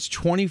pitched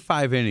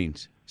 25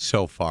 innings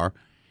so far,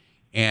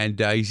 and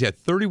he's had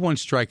 31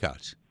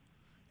 strikeouts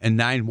and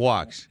 9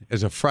 walks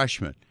as a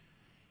freshman.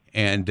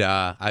 And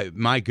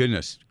my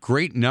goodness,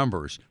 great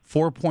numbers,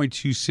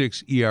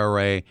 4.26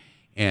 ERA,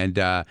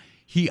 and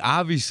he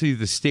obviously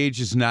the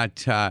stage is not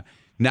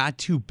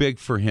too big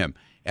for him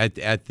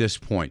at this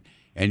point,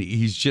 and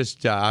he's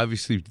just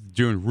obviously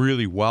doing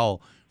really well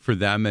for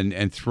them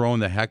and throwing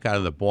the heck out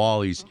of the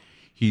ball.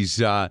 He's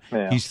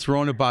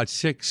thrown about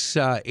 6,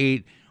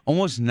 8,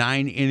 almost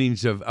 9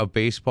 innings of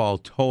baseball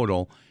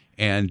total,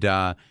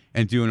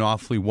 and doing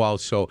awfully well.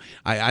 So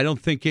I don't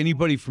think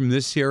anybody from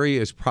this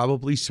area is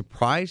probably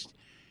surprised,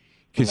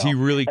 because he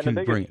really can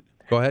bring it.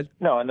 Go ahead.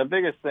 No, and the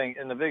biggest thing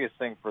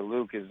for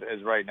Luke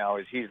is right now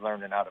is he's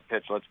learning how to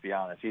pitch. Let's be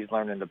honest, he's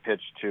learning to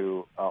pitch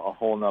to a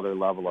whole nother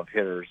level of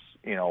hitters,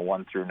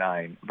 1 through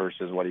 9,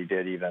 versus what he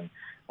did even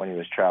when he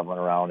was traveling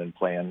around and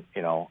playing,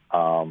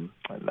 on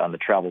the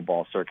travel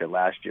ball circuit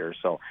last year.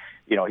 So,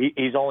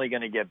 he's only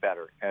going to get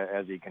better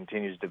as he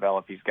continues to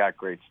develop. He's got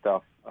great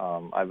stuff.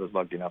 I was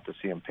lucky enough to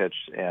see him pitch,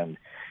 and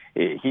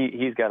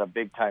he's got a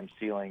big time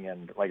ceiling.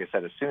 And like I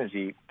said, as soon as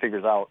he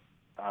figures out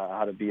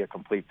how to be a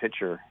complete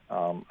pitcher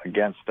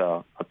against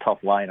a tough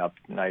lineup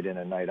night in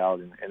and night out,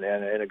 and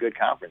in a good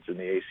conference in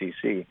the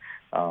ACC,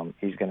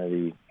 he's going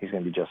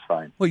to be just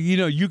fine. Well,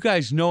 you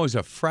guys know as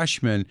a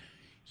freshman,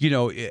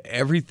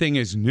 everything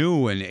is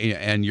new,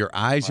 and your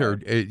eyes are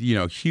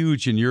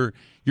huge, and you're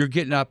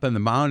getting up on the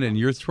mound and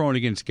you're throwing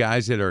against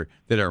guys that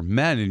are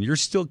men, and you're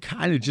still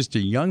kind of just a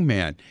young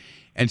man,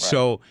 and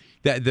so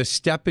that the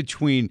step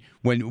between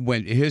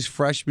when his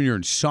freshman year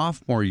and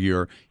sophomore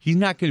year, he's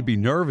not going to be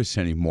nervous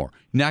anymore.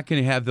 Not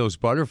going to have those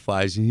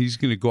butterflies, and he's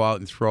going to go out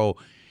and throw,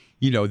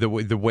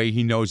 the way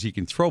he knows he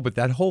can throw. But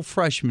that whole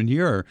freshman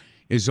year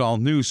is all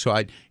new,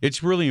 so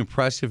it's really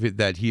impressive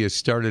that he has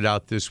started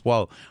out this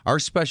well. Our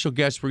special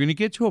guest, we're going to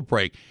get to a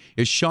break,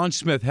 is Sean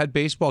Smith, head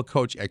baseball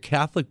coach at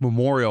Catholic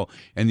Memorial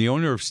and the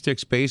owner of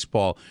Sticks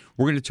Baseball.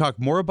 We're going to talk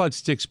more about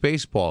Sticks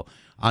Baseball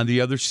on the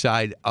other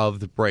side of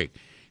the break.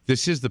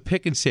 This is the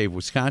Pick and Save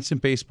Wisconsin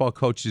Baseball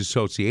Coaches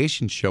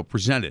Association show,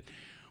 presented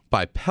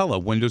by Pella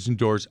Windows and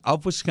Doors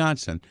of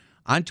Wisconsin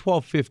on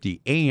 1250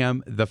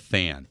 AM The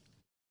Fan.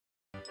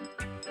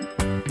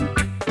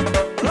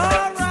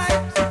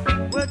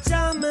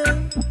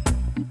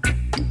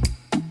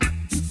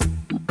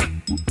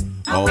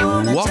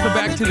 Welcome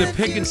back to the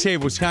Pick and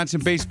Save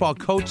Wisconsin Baseball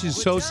Coaches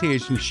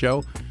Association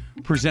show,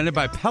 presented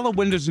by Pella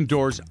Windows and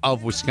Doors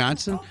of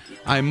Wisconsin.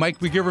 I'm Mike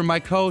McGivern. My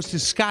co-host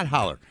is Scott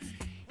Holler.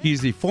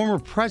 He's the former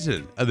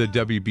president of the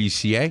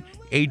WBCA,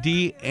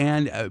 AD,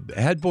 and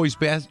head boys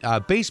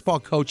baseball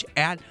coach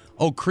at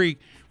Oak Creek.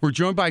 We're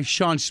joined by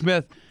Sean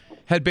Smith,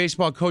 head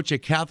baseball coach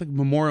at Catholic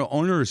Memorial,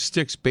 owner of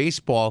Sticks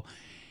Baseball.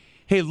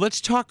 Hey, let's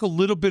talk a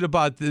little bit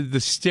about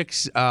the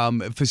Sticks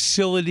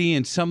facility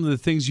and some of the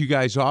things you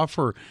guys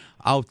offer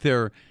out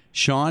there,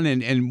 Sean,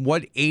 and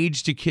what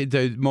age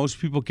do most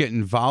people get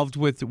involved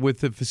with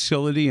the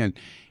facility, and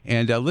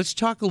let's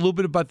talk a little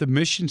bit about the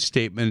mission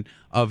statement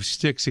of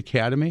Sticks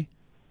Academy.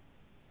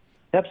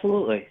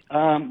 Absolutely.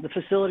 The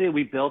facility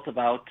we built we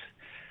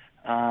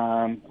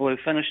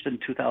finished in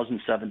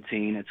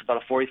 2017. It's about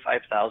a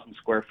 45,000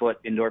 square foot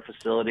indoor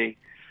facility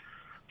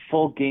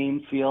full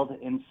game field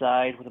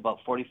inside with about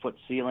 40-foot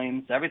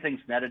ceilings.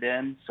 Everything's netted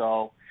in,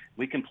 so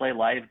we can play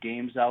live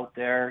games out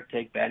there,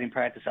 take batting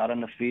practice out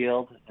on the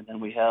field, and then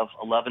we have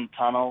 11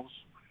 tunnels,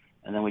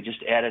 and then we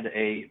just added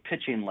a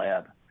pitching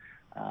lab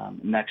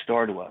next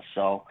door to us.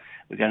 So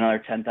we've got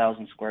another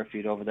 10,000 square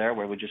feet over there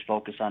where we just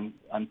focus on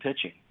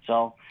pitching.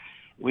 So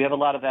we have a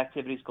lot of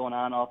activities going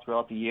on all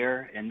throughout the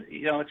year, and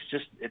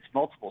it's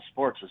multiple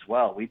sports as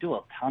well. We do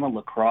a ton of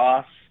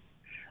lacrosse.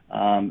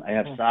 I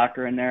have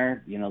soccer in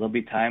there. There'll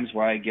be times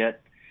where I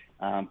get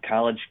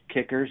college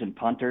kickers and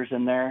punters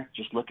in there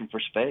just looking for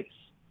space.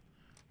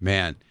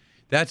 Man,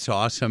 that's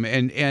awesome.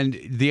 And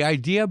the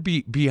idea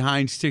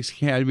behind Sticks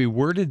Academy,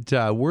 where did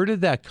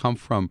that come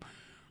from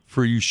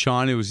for you,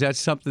 Sean? Was that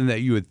something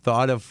that you had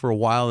thought of for a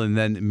while and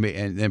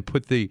then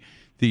put the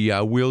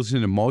wheels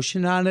into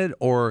motion on it,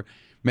 or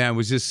man,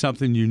 was this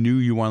something you knew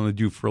you wanted to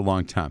do for a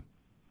long time?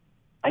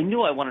 I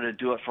knew I wanted to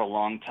do it for a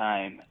long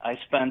time.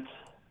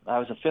 I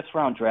was a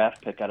fifth-round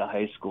draft pick out of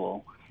high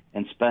school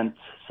and spent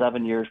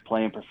 7 years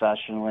playing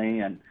professionally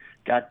and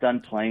got done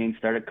playing,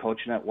 started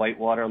coaching at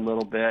Whitewater a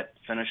little bit,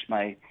 finished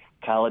my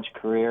college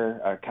career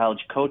or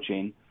college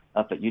coaching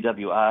up at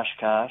UW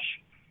Oshkosh,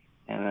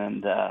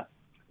 and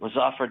was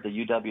offered the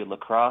UW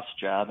lacrosse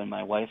job, and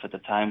my wife at the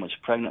time was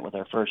pregnant with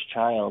our first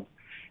child.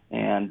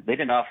 And they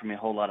didn't offer me a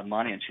whole lot of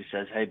money, and she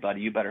says, "Hey,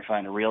 buddy, you better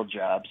find a real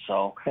job."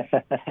 So,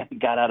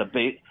 got out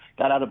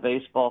of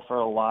baseball for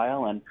a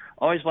while, and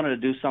always wanted to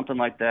do something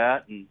like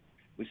that. And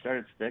we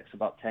started Sticks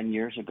about 10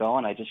 years ago,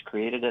 and I just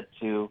created it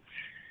to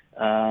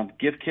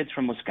give kids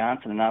from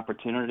Wisconsin an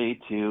opportunity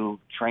to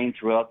train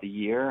throughout the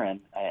year. And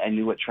I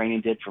knew what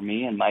training did for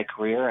me and my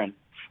career and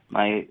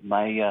my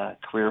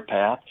career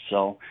path.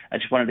 So I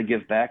just wanted to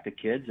give back to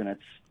kids, and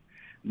it's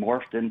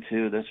morphed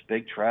into this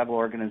big travel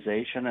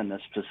organization and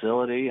this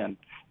facility, and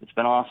it's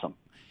been awesome.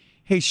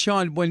 Hey,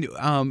 Sean, when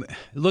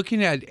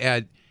looking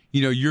at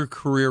your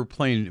career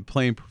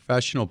playing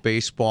professional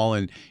baseball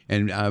and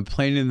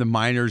playing in the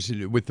minors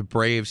with the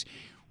Braves,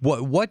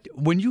 what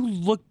when you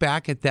look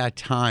back at that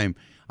time,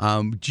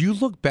 do you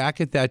look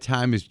back at that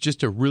time as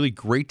just a really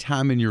great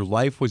time in your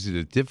life? Was it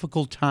a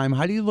difficult time?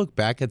 How do you look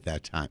back at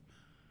that time?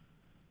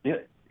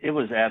 It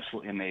was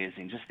absolutely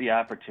amazing. Just the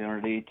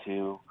opportunity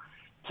to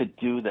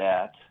do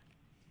that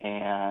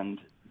and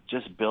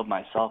just build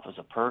myself as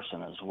a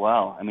person as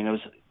well. I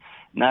mean,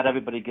 not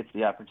everybody gets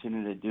the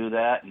opportunity to do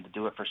that, and to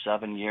do it for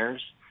 7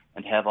 years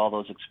and have all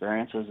those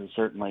experiences has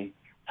certainly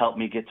helped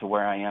me get to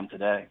where I am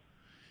today.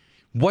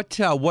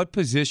 What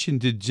position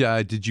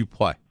did you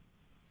play?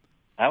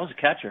 I was a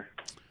catcher.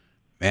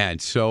 Man,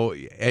 so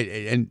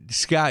and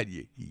Scott,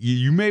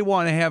 you may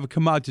want to have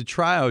come out to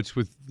tryouts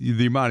with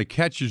the amount of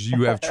catchers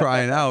you have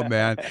trying out,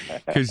 man,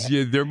 because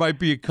there might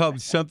be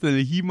something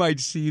that he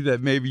might see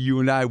that maybe you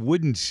and I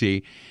wouldn't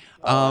see.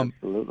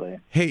 Absolutely.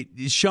 Hey,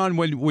 Sean,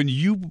 when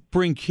you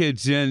bring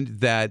kids in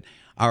that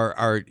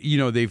are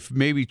they've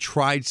maybe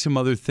tried some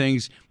other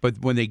things, but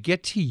when they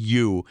get to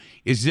you,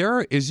 is there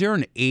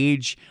an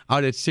age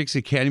out at Sticks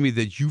Academy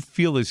that you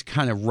feel is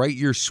kind of right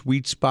your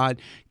sweet spot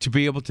to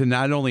be able to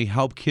not only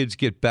help kids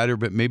get better,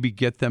 but maybe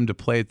get them to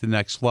play at the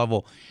next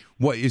level?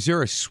 What is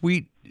there a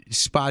sweet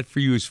spot for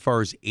you as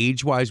far as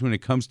age-wise when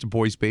it comes to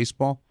boys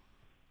baseball?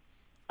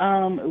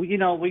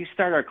 We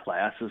start our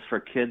classes for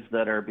kids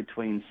that are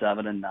between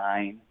 7 and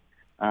 9,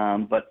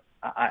 but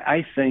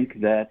I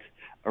think that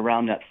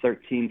around that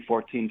 13,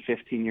 14,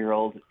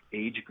 15-year-old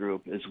age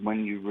group is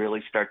when you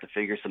really start to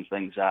figure some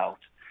things out.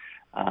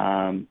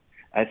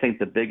 I think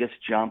the biggest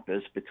jump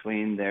is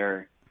between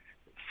their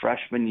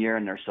freshman year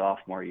and their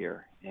sophomore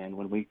year. And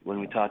when we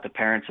talk to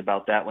parents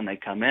about that when they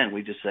come in,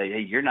 we just say,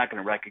 hey, you're not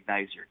going to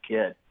recognize your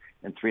kid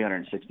in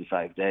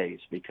 365 days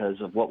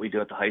because of what we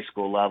do at the high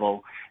school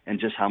level and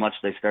just how much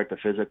they start to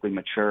physically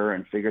mature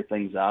and figure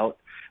things out.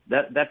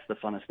 That's the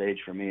funnest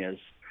age for me, is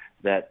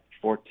that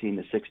 14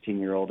 to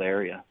 16-year-old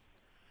area.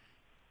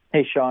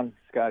 Hey, Sean,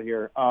 Scott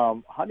here.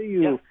 How do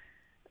you,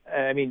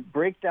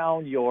 break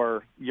down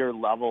your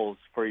levels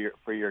for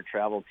your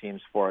travel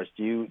teams for us?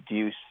 Do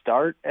you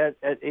start at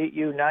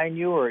 8U,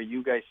 9U, or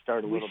you guys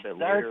start a little bit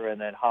later, and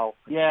then how?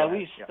 Yeah,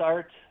 we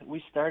start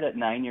at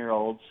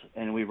 9-year-olds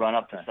and we run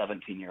up to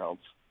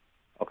 17-year-olds.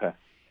 Okay.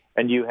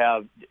 And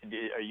are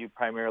you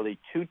primarily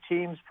 2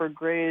 teams per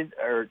grade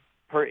or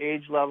per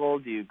age level?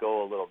 Do you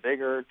go a little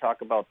bigger?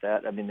 Talk about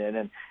that. And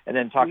then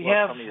talk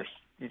about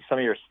some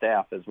of your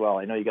staff as well.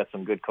 I know you got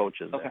some good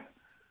coaches there.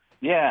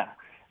 Yeah.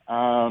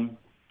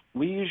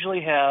 We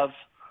usually have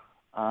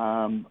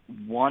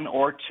 1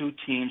 or 2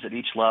 teams at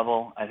each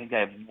level. I think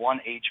I have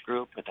 1 age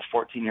group at the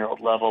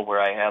 14-year-old level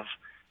where I have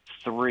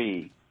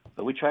 3,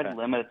 but we try to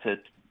limit it to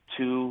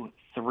 2,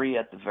 3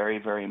 at the very,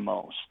 very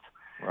most.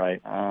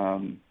 Right.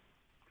 I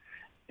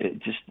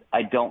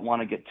don't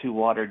want to get too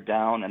watered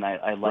down, and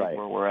I like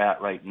where we're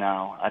at right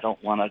now. I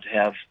don't want to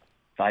have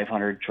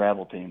 500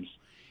 travel teams.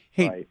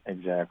 Hey, right,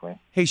 exactly.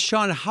 Hey,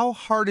 Sean, how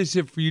hard is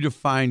it for you to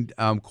find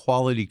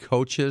quality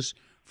coaches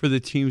for the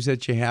teams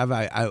that you have?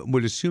 I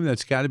would assume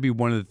that's got to be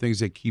one of the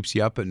things that keeps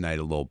you up at night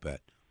a little bit.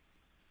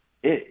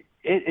 It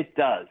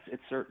does. It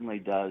certainly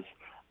does.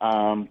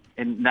 And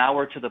now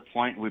we're to the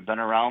point, we've been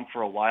around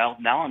for a while.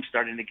 Now I'm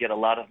starting to get a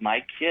lot of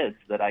my kids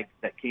that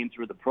came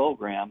through the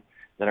program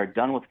that are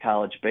done with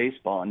college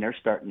baseball, and they're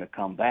starting to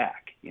come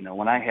back. You know,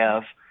 when I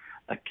have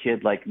a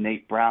kid like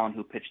Nate Brown,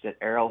 who pitched at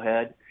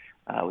Arrowhead,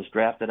 was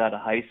drafted out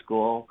of high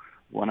school,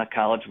 won a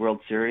College World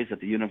Series at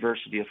the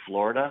University of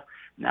Florida.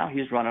 Now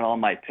he's running all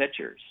my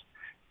pitchers.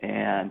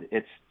 And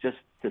it's just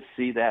to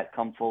see that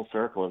come full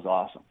circle is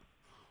awesome.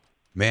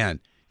 Man,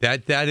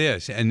 that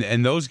is.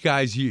 And those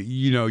guys,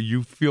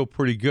 you feel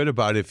pretty good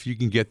about if you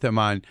can get them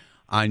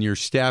on your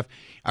staff.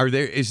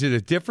 Is it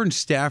a different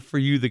staff for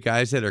you, the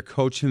guys that are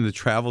coaching the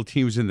travel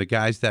teams and the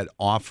guys that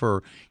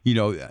offer,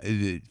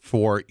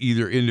 for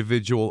either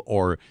individual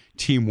or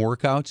team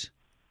workouts?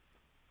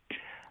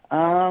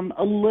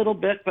 A little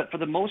bit, but for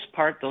the most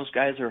part, those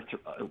guys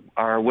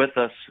are with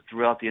us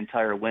throughout the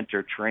entire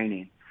winter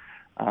training.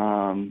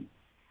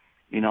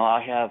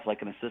 I have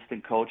like an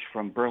assistant coach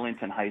from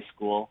Burlington High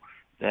School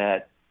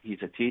that he's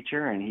a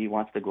teacher and he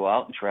wants to go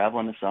out and travel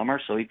in the summer,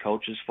 so he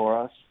coaches for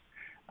us.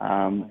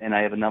 And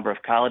I have a number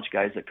of college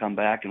guys that come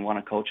back and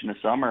want to coach in the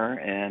summer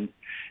and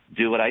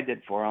do what I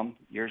did for them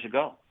years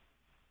ago.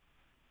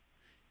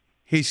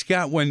 Hey,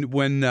 Scott,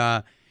 when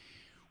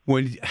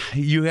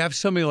you have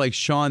somebody like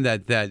Sean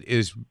that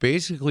is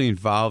basically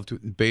involved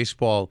in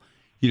baseball,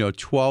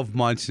 12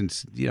 months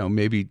and,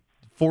 maybe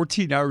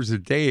 14 hours a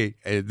day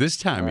at this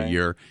time of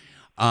year,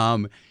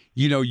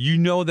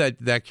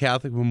 that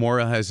Catholic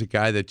Memorial has a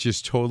guy that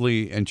just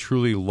totally and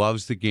truly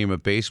loves the game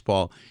of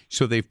baseball.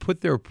 So they've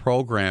put their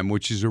program,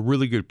 which is a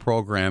really good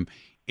program,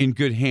 in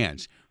good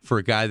hands for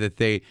a guy that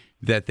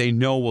they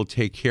know will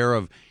take care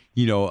of,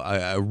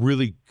 a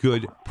really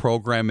good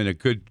program and a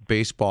good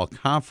baseball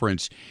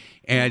conference.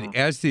 And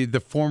as the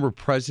former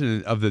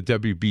president of the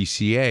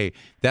WBCA,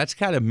 that's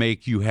got to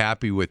make you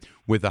happy with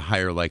a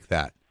hire like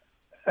that.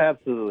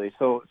 Absolutely.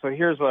 So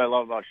here's what I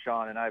love about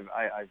Sean, and I've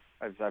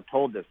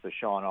told this to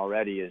Sean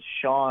already, is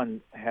Sean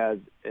has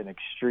an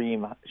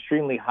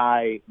extremely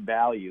high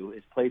value,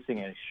 is placing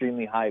an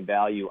extremely high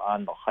value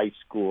on the high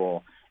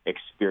school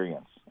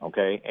experience,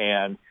 okay?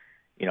 And,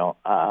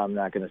 I'm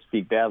not going to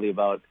speak badly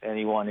about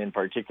anyone in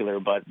particular,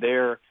 but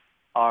there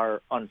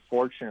are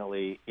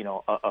unfortunately,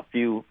 a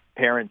few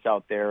parents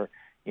out there,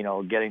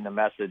 getting the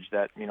message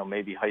that,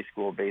 maybe high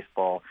school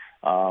baseball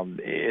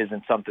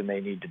isn't something they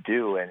need to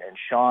do. And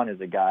Sean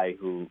is a guy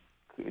who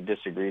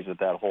disagrees with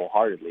that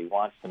wholeheartedly,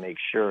 wants to make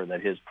sure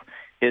that his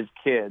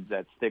kids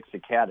at Styx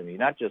Academy,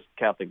 not just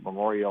Catholic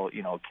Memorial,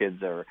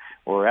 kids or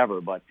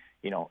wherever, but,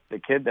 the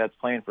kid that's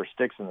playing for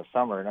Styx in the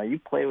summer. Now, you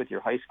play with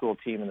your high school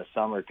team in the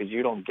summer because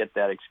you don't get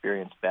that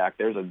experience back.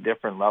 There's a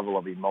different level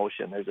of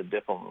emotion. There's a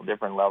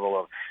different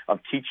level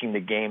of teaching the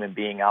game and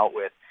being out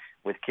with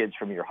kids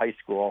from your high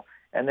school.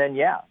 And then,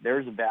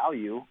 there's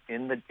value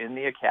in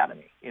the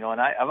academy, and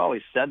I've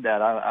always said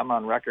that. I'm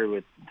on record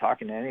with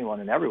talking to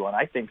anyone and everyone.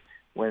 I think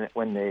when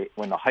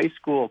the high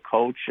school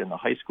coach and the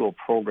high school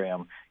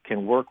program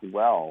can work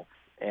well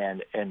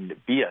and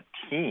be a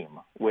team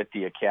with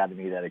the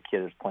academy that a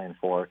kid is playing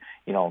for,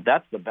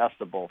 that's the best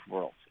of both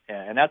worlds.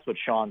 And that's what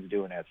Sean's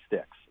doing at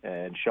Styx.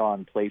 And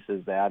Sean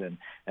places that, and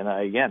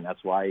again,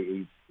 that's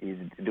why he's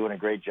doing a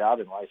great job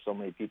and why so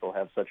many people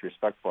have such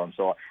respect for him.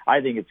 So I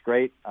think it's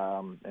great.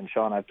 And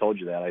Sean, I've told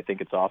you that. I think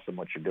it's awesome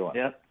what you're doing.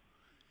 Yeah.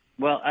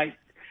 Well, I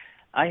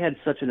had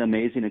such an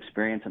amazing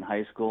experience in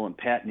high school, and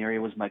Pat Neary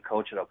was my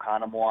coach at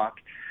Oconomowoc.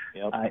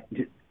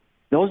 Yep.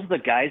 Those are the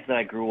guys that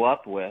I grew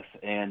up with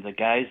and the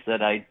guys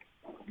that I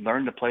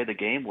learned to play the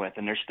game with,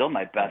 and they're still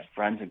my best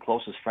friends and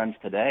closest friends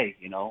today,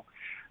 We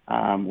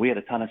had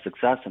a ton of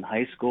success in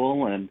high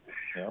school, and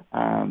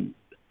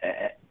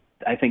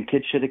I think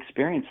kids should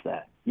experience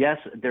that. Yes,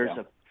 there's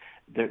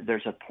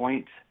a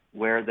point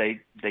where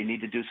they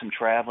need to do some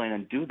traveling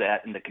and do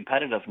that in the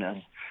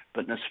competitiveness,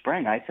 but in the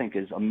spring, I think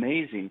is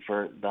amazing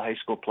for the high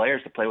school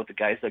players to play with the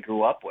guys they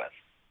grew up with.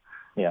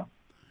 Yeah.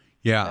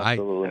 Yeah,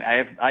 absolutely.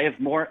 I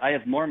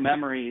have more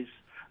memories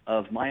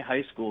of my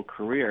high school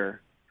career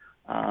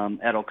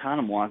at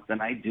Oconomowoc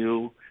than I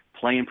do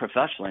playing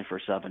professionally for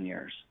 7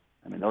 years.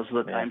 I mean, those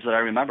are the times that I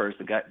remember is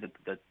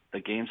the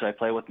games I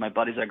play with my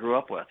buddies I grew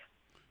up with.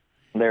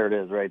 There it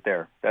is right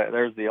there.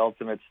 There's the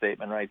ultimate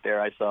statement right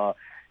there. I saw,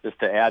 just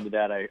to add to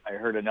that, I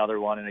heard another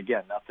one, and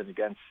again, nothing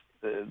against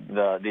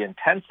the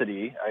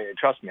intensity.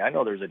 Trust me, I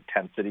know there's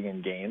intensity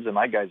in games, and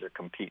my guys are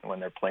competing when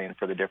they're playing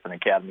for the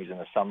different academies in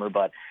the summer,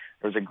 but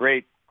there's a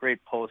great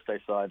post I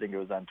saw, I think it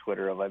was on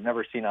Twitter, of I've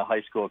never seen a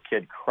high school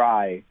kid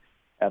cry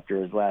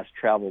after his last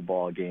travel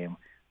ball game,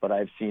 but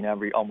I've seen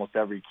almost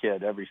every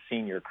kid, every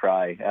senior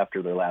cry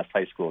after their last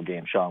high school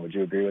game. Sean, would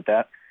you agree with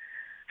that?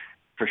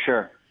 For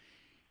sure.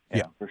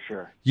 Yeah, for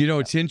sure.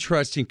 It's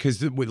interesting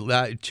because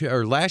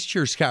last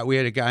year, Scott, we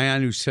had a guy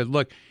on who said,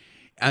 look,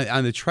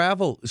 on the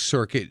travel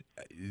circuit,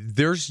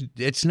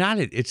 it's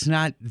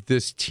not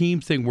this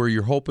team thing where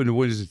you're hoping to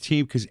win as a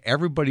team, because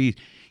everybody,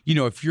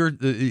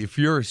 if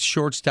you're a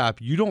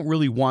shortstop, you don't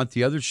really want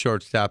the other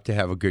shortstop to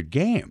have a good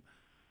game.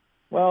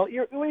 Well,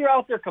 you're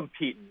out there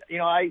competing.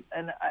 I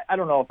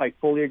don't know if I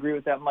fully agree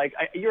with that, Mike.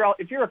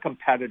 If you're a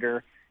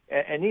competitor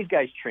and these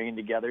guys train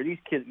together. These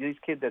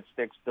kids at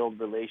Sticks build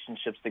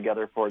relationships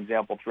together, for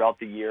example, throughout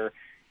the year.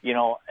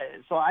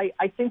 So I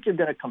think you're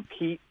going to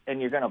compete and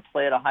you're going to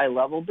play at a high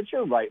level. But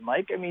you're right,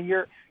 Mike. I mean,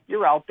 you're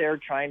out there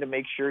trying to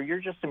make sure you're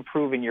just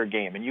improving your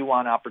game, and you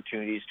want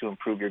opportunities to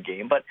improve your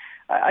game. But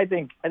I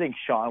think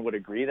Sean would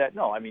agree that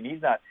no, I mean,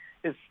 he's not.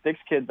 His Sticks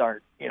kids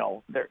aren't.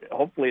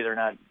 Hopefully they're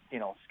not.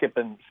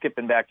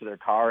 Skipping back to their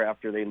car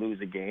after they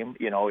lose a game.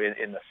 In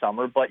the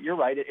summer. But you're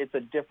right. It's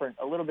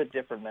a little bit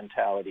different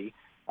mentality.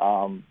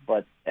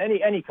 But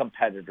any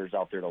competitors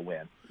out there to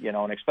win,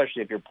 and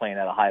especially if you're playing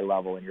at a high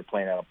level and you're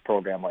playing at a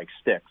program like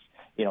Sticks,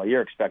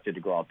 you're expected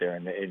to go out there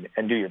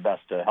and do your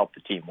best to help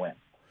the team win.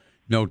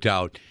 No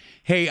doubt.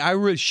 Hey,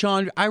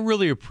 Sean, I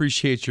really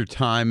appreciate your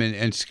time,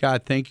 and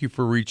Scott, thank you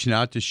for reaching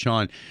out to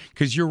Sean,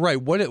 because you're right.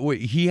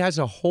 He has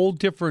a whole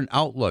different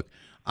outlook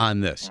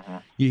on this. Uh-huh.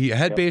 He's a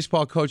head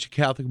baseball coach at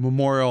Catholic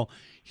Memorial.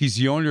 He's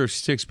the owner of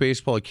Sticks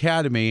Baseball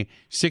Academy,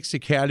 Sticks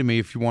Academy,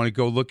 if you want to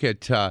go look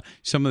at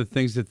some of the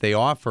things that they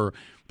offer.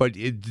 But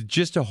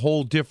just a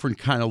whole different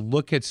kind of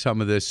look at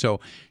some of this. So,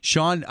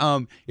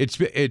 Sean,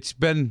 it's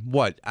been,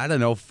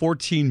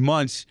 14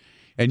 months,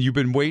 and you've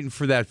been waiting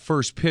for that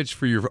first pitch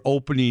for your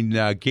opening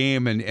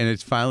game, and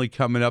it's finally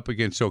coming up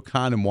against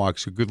Oconomowoc.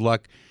 So good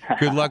luck.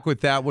 Good luck with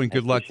that one.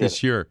 Good luck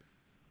this year.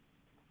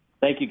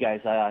 Thank you,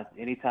 guys.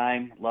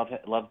 Anytime.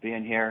 Love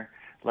being here.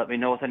 Let me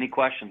know with any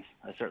questions.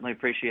 I certainly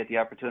appreciate the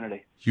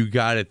opportunity. You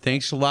got it.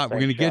 Thanks a lot. We're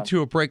going to get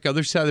to a break.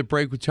 Other side of the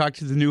break, we talked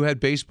to the new head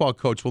baseball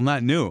coach. Well,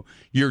 not new,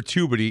 year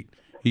 2, but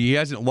he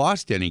hasn't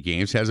lost any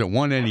games, hasn't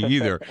won any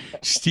either.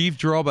 Steve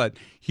Drobot,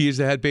 he is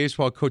the head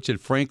baseball coach at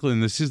Franklin.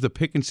 This is the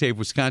Pick and Save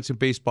Wisconsin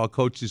Baseball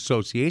Coaches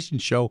Association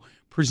show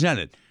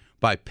presented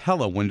by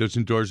Pella Windows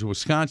and Doors of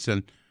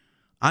Wisconsin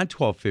on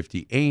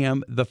 1250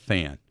 AM The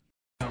Fan.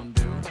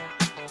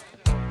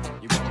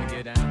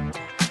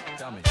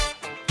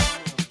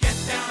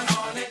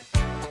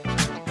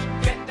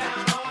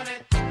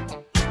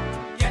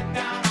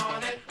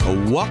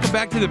 Welcome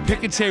back to the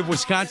Pick and Save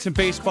Wisconsin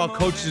Baseball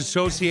Coaches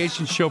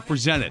Association show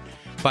presented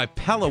by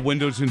Pella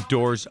Windows and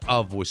Doors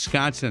of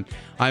Wisconsin.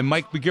 I'm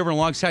Mike McGivern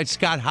alongside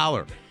Scott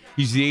Holler.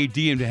 He's the AD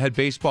and the head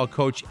baseball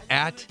coach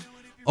at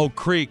Oak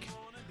Creek.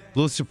 A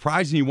little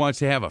surprising he wants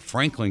to have a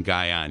Franklin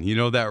guy on.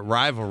 That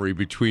rivalry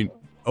between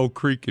Oak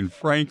Creek and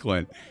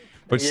Franklin.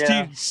 But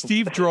yeah.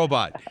 Steve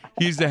Drobot,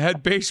 he's the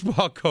head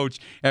baseball coach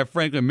at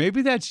Franklin.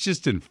 Maybe that's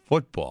just in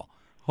football.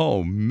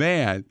 Oh,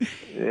 man.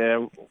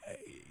 Yeah.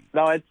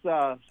 No,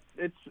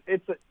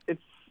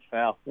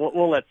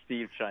 we'll let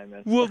Steve chime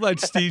in. We'll let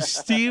Steve.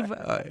 Steve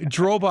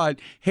Drobot,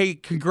 hey,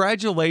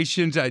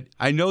 congratulations.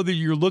 I know that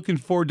you're looking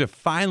forward to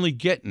finally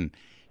getting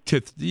to,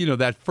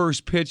 that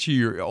first pitch of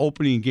your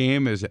opening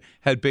game as a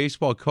head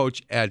baseball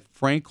coach at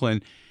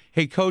Franklin.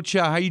 Hey, Coach,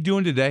 how you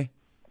doing today?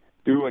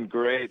 Doing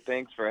great.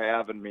 Thanks for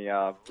having me.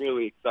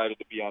 Really excited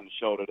to be on the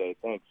show today.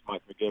 Thanks,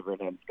 Mike McGivern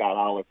and Scott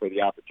Holler, for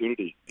the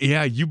opportunity.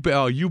 Yeah, you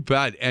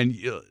bet. And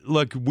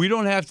look, we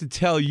don't have to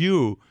tell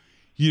you,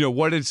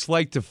 what it's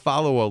like to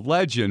follow a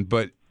legend,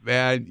 but,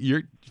 man,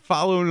 you're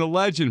following a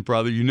legend,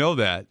 brother. You know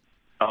that.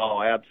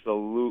 Oh,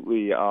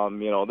 absolutely.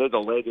 There's a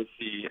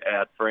legacy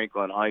at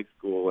Franklin High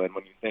School, and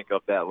when you think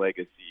of that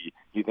legacy,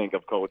 you think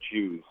of Coach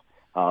Hughes.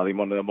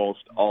 One of the most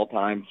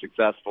all-time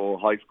successful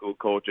high school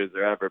coaches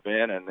there ever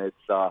been, and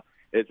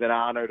it's an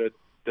honor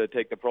to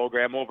take the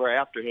program over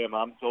after him.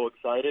 I'm so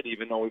excited,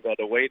 even though we've had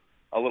to wait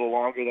a little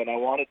longer than I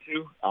wanted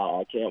to.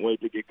 I can't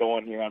wait to get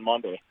going here on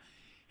Monday.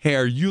 Hey,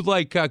 are you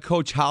like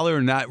Coach Holler,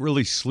 not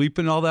really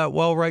sleeping all that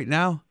well right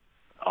now?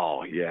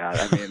 Oh, yeah.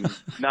 I mean,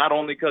 not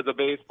only because of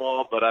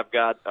baseball, but I've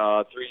got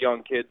 3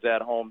 young kids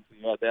at home, so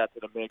you add that to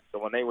the mix. So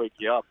when they wake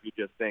you up, you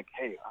just think,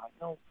 hey, I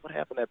know what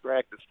happened at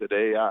practice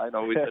today. I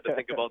know we had to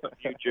think about the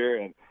future,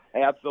 and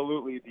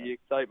absolutely the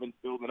excitement's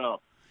building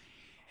up.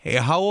 Hey,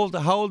 how old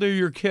are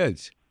your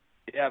kids?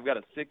 Yeah, I've got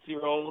a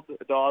 6-year-old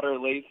daughter,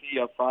 Lacey,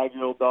 a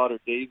 5-year-old daughter,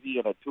 Daisy,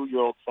 and a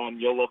 2-year-old son.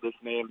 You'll love this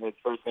name. His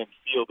first name's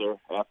Fielder,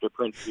 after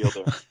Prince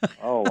Fielder.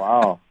 Oh,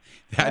 wow.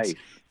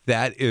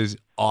 That is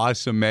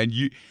awesome, man.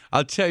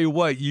 I'll tell you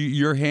what,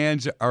 your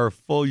hands are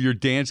full. Your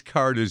dance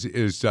card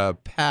is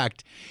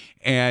packed,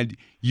 and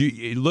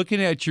you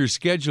looking at your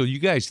schedule. You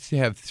guys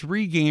have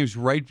 3 games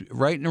right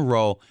in a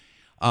row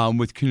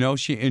with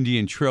Kenosha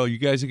Indian Trail. You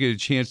guys will get a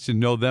chance to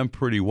know them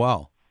pretty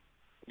well.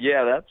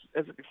 Yeah,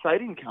 it's an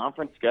exciting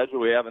conference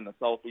schedule we have in the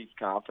Southeast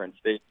Conference.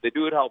 They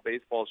do it how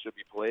baseball should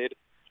be played,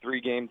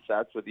 3-game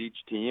sets with each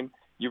team.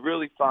 You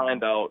really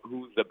find out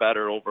who's the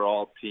better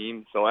overall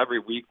team. So every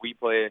week we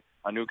play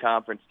a new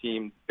conference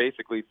team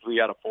basically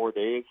 3 out of 4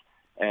 days,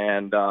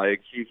 and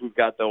see who's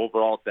got the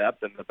overall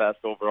depth and the best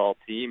overall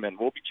team. And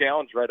we'll be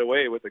challenged right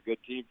away with a good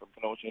team from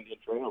Kenosha Indian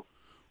Trail.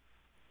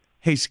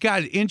 Hey,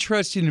 Scott,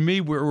 interesting to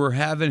me we're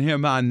having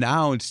him on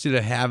now instead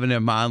of having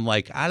him on,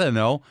 like, I don't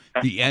know,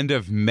 the end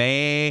of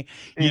May,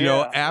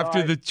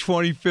 after the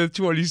 25th,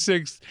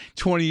 26th,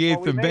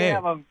 28th of May.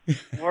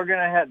 We're going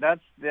to have,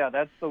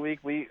 that's the week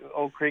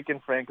Oak Creek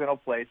and Franklin will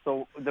play.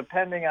 So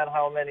depending on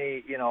how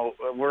many,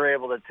 we're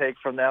able to take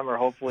from them, or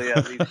hopefully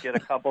at least get a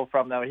couple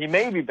from them, he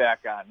may be back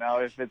on. Now,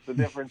 if it's a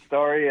different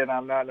story and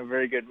I'm not in a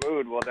very good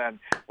mood,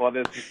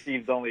 this is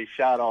Steve's only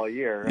shot all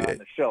year on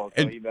the show,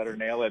 so he better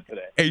nail it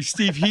today. Hey,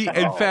 Steve,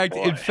 in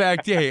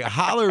fact, hey,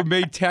 Holler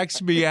may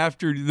text me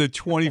after the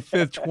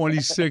 25th,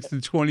 26th,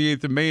 and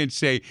 28th of May and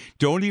say,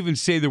 don't even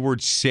say the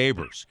word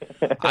Sabres.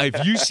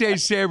 If you say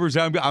Sabres,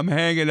 I'm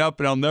hanging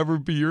up and I'll never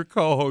be your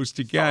co-host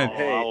again.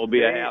 I will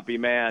be a happy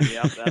man.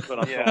 Yep, that's what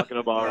I'm talking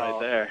about right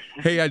there.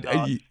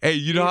 Hey,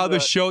 you know how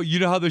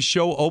the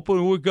show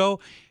open would go?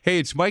 Hey,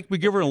 it's Mike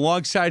McGivern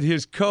alongside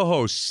his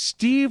co-host,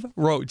 Steve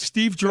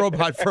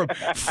Drobot from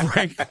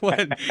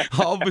Franklin.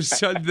 All of a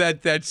sudden,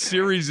 that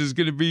series is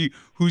going to be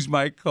Who's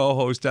My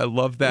Co-Host? I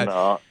love that.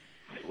 No.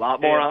 A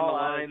lot more on the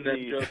line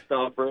than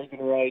just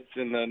bragging rights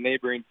in the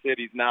neighboring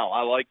cities now.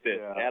 I liked it.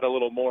 Yeah. Add a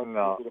little more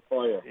to the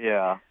fire.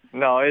 Yeah.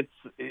 No, it's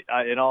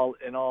in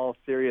all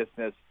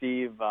seriousness,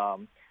 Steve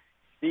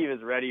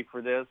is ready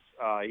for this.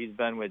 He's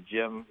been with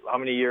Jim. How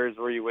many years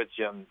were you with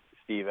Jim,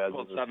 Steve?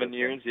 7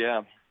 years,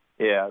 yeah.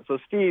 Yeah, so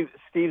Steve's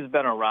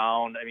been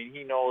around. I mean,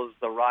 he knows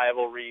the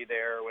rivalry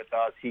there with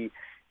us.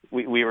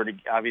 We were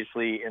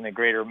obviously in the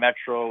Greater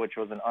Metro, which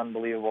was an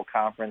unbelievable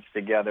conference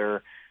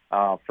together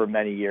for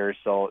many years.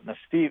 So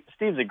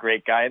Steve's a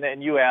great guy.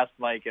 And you asked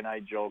Mike, and I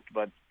joked,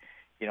 but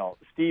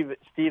Steve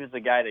is a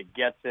guy that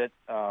gets it.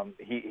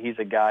 He's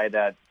a guy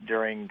that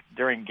during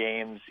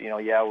games,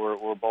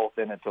 we're both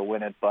in it to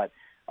win it, but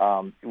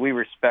we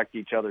respect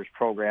each other's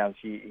programs.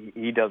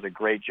 He does a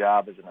great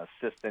job as an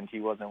assistant. He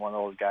wasn't one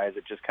of those guys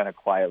that just kind of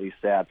quietly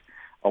sat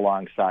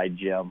alongside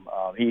Jim.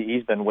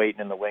 He's been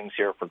waiting in the wings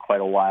here for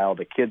quite a while.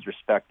 The kids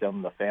respect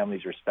him. The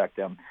families respect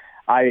him.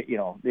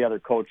 The other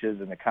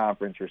coaches in the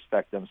conference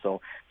respect him.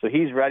 So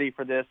he's ready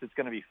for this. It's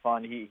going to be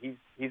fun.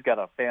 He's got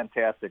a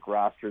fantastic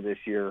roster this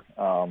year.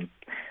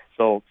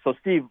 So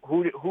Steve,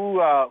 who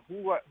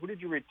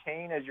did you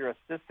retain as your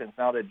assistants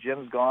now that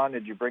Jim's gone?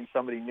 Did you bring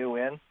somebody new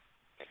in?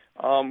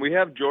 We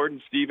have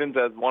Jordan Stevens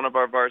as one of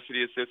our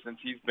varsity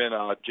assistants. He's been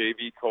a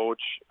JV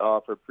coach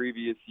for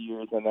previous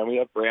years. And then we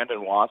have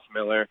Brandon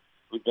Wassmiller,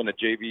 who's been a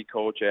JV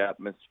coach at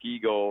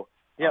Muskego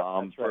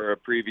for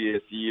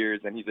previous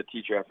years. And he's a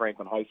teacher at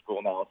Franklin High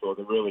School now, so it's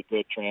a really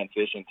good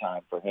transition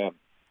time for him.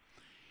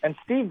 And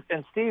Steve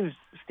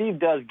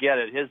does get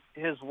it.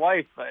 His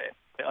wife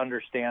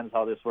understands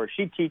how this works.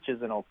 She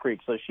teaches in Oak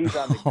Creek, so she's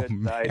on the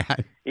good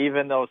side,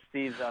 even though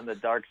Steve's on the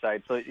dark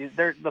side. So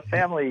the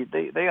family,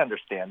 they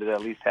understand it.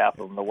 At least half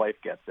of them. The wife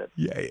gets it.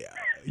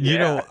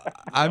 Yeah.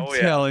 I'm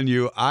telling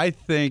you, I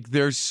think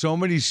there's so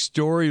many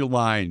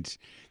storylines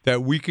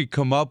that we could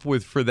come up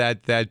with for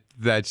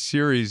that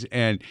series,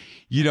 and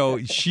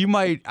she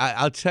might.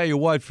 I'll tell you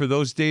what, for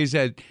those days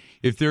that.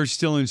 If they're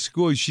still in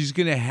school, she's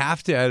going to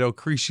have to, at Oak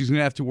Creek, she's going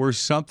to have to wear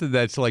something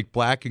that's like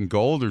black and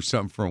gold or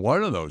something for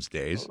one of those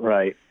days.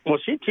 Right. Well,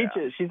 she teaches.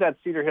 Yeah. She's at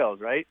Cedar Hills,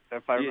 right?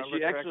 If I remember she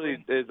correctly.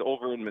 Actually is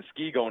over in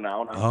Muskego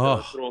now.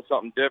 I'm throw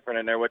something different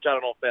in there, which I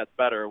don't know if that's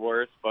better or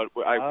worse, but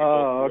I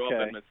grew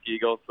up in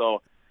Muskego,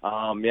 so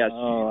all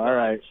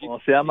right.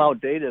 Well, see, I'm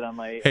outdated on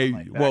my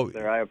facts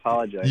there. I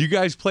apologize. You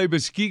guys play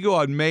Muskego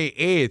on May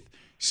 8th.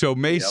 So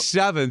May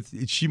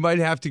 7th, she might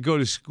have to go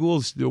to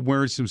school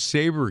wearing some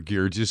Sabre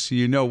gear, just so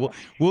you know.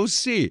 We'll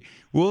see.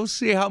 We'll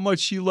see how much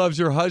she loves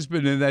her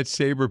husband in that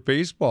Sabre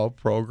baseball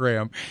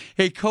program.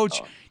 Hey,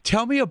 Coach,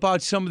 tell me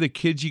about some of the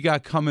kids you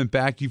got coming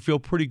back. You feel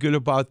pretty good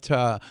about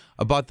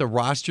the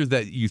roster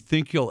that you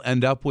think you'll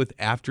end up with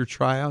after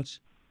tryouts?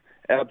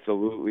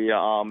 Absolutely.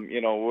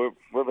 We're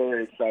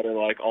very excited,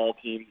 like all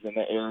teams in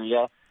the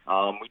area.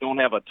 We don't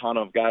have a ton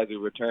of guys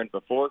who returned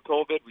before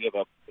COVID. We have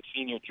a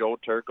senior Joe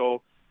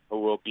Turco, who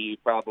will be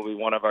probably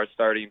one of our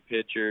starting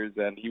pitchers,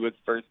 and he was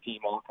first-team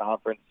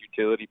all-conference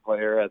utility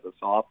player as a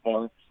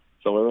sophomore.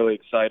 So we're really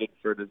excited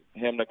for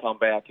him to come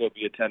back. He'll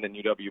be attending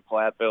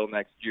UW-Platteville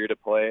next year to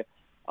play.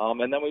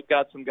 And then we've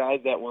got some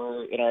guys that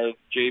were in our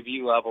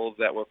JV levels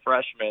that were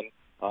freshmen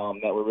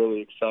that we're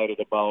really excited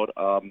about.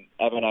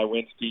 Evan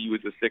Iwinski, who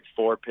is a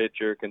 6'4"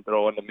 pitcher, can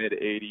throw in the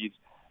mid-80s.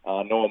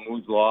 Noah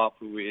Muzloff,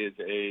 who is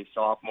a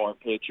sophomore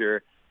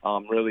pitcher,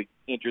 really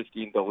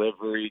interesting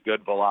delivery,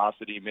 good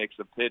velocity, mix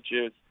of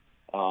pitches.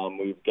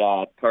 We've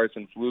got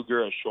Carson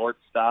Pfluger, a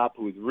shortstop,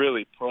 who's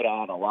really put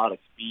on a lot of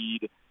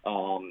speed,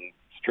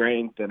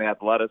 strength, and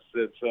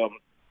athleticism.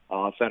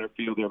 Center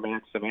fielder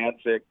Max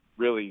Samancic,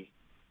 really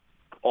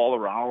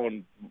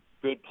all-around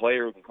good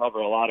player who can cover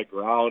a lot of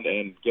ground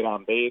and get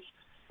on base.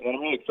 And then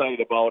I'm really excited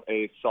about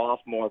a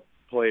sophomore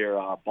player,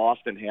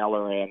 Boston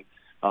Halloran,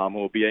 who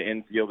will be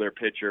an infielder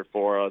pitcher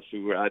for us,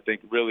 who I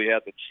think really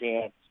has a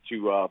chance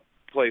to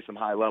play some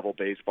high-level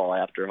baseball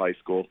after high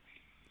school.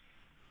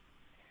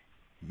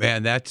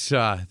 Man, that's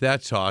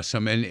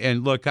awesome.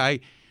 And look, I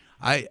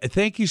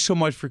thank you so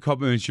much for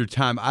coming with your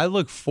time. I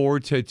look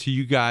forward to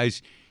you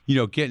guys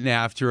getting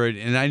after it.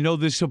 And I know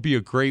this will be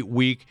a great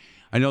week.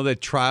 I know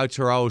that tryouts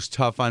are always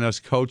tough on us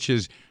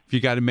coaches if you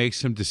got to make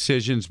some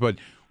decisions. But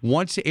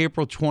once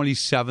April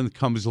 27th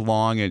comes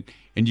along and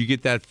you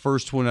get that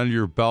first one under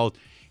your belt,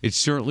 it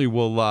certainly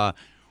will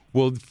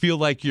feel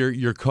like you're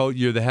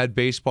the head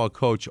baseball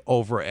coach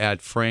over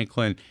at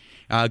Franklin.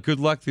 Good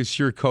luck this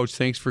year, Coach.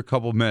 Thanks for a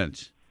couple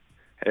minutes.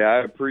 Hey, I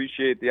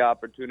appreciate the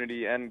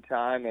opportunity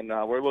anytime, and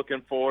we're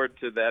looking forward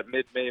to that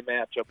mid-May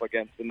matchup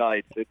against the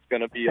Knights. It's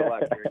going to be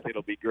electric.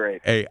 It'll be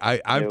great. Hey,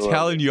 I'm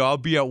telling you, I'll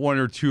be at one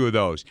or two of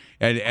those.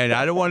 And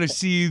I don't want to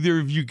see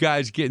either of you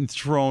guys getting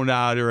thrown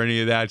out or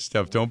any of that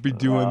stuff. Don't be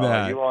doing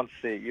that. You won't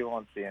see any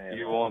of that.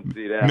 You won't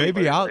see that.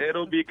 Maybe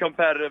it'll be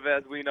competitive,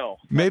 as we know.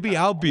 Maybe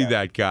I'll be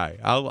that guy.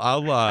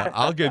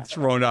 I'll get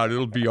thrown out.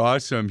 It'll be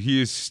awesome.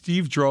 He is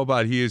Steve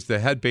Drobot. He is the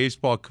head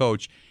baseball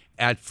coach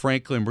at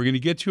Franklin. We're going to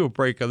get to a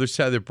break. Other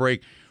side of the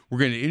break, we're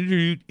going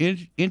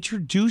to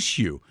introduce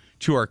you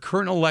to our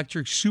current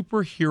electric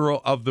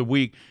superhero of the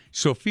week.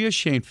 Sophia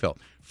Shanefield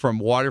from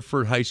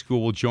Waterford High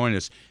School will join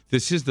us.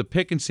 This is the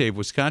Pick and Save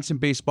Wisconsin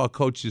Baseball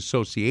Coaches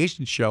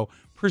Association show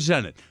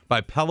presented by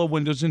Pella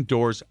Windows and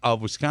Doors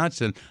of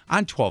Wisconsin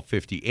on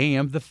 1250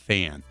 AM The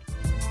Fan.